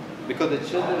 Because the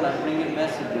children are bringing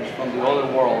messages from the other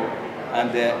world,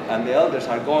 and the elders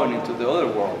are going into the other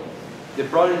world. The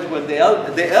problem is when the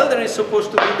elder is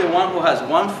supposed to be the one who has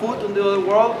one foot in the other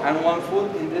world and one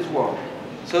foot in this world.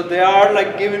 So they are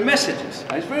like giving messages.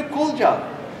 And it's a very cool job.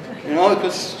 You know,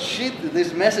 because shit,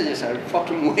 these messages are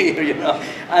fucking weird, you know.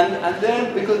 And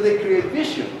then because they create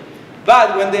vision.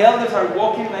 But when the elders are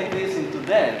walking like this into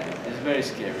death, it's very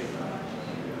scary.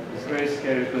 It's very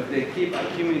scary because they keep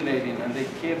accumulating and they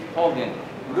keep holding.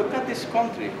 Look at this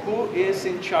country. Who is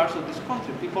in charge of this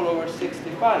country? People over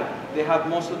 65. They have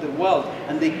most of the wealth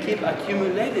and they keep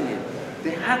accumulating it.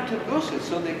 They had to lose it,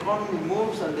 so the economy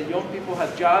moves and the young people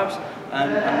have jobs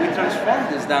and we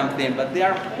transform this damn thing, but they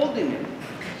are holding it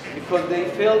because they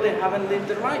feel they haven't lived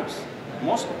their lives,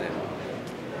 most of them.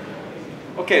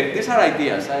 Okay, these are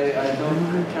ideas. I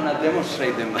cannot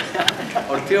demonstrate them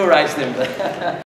or theorize them.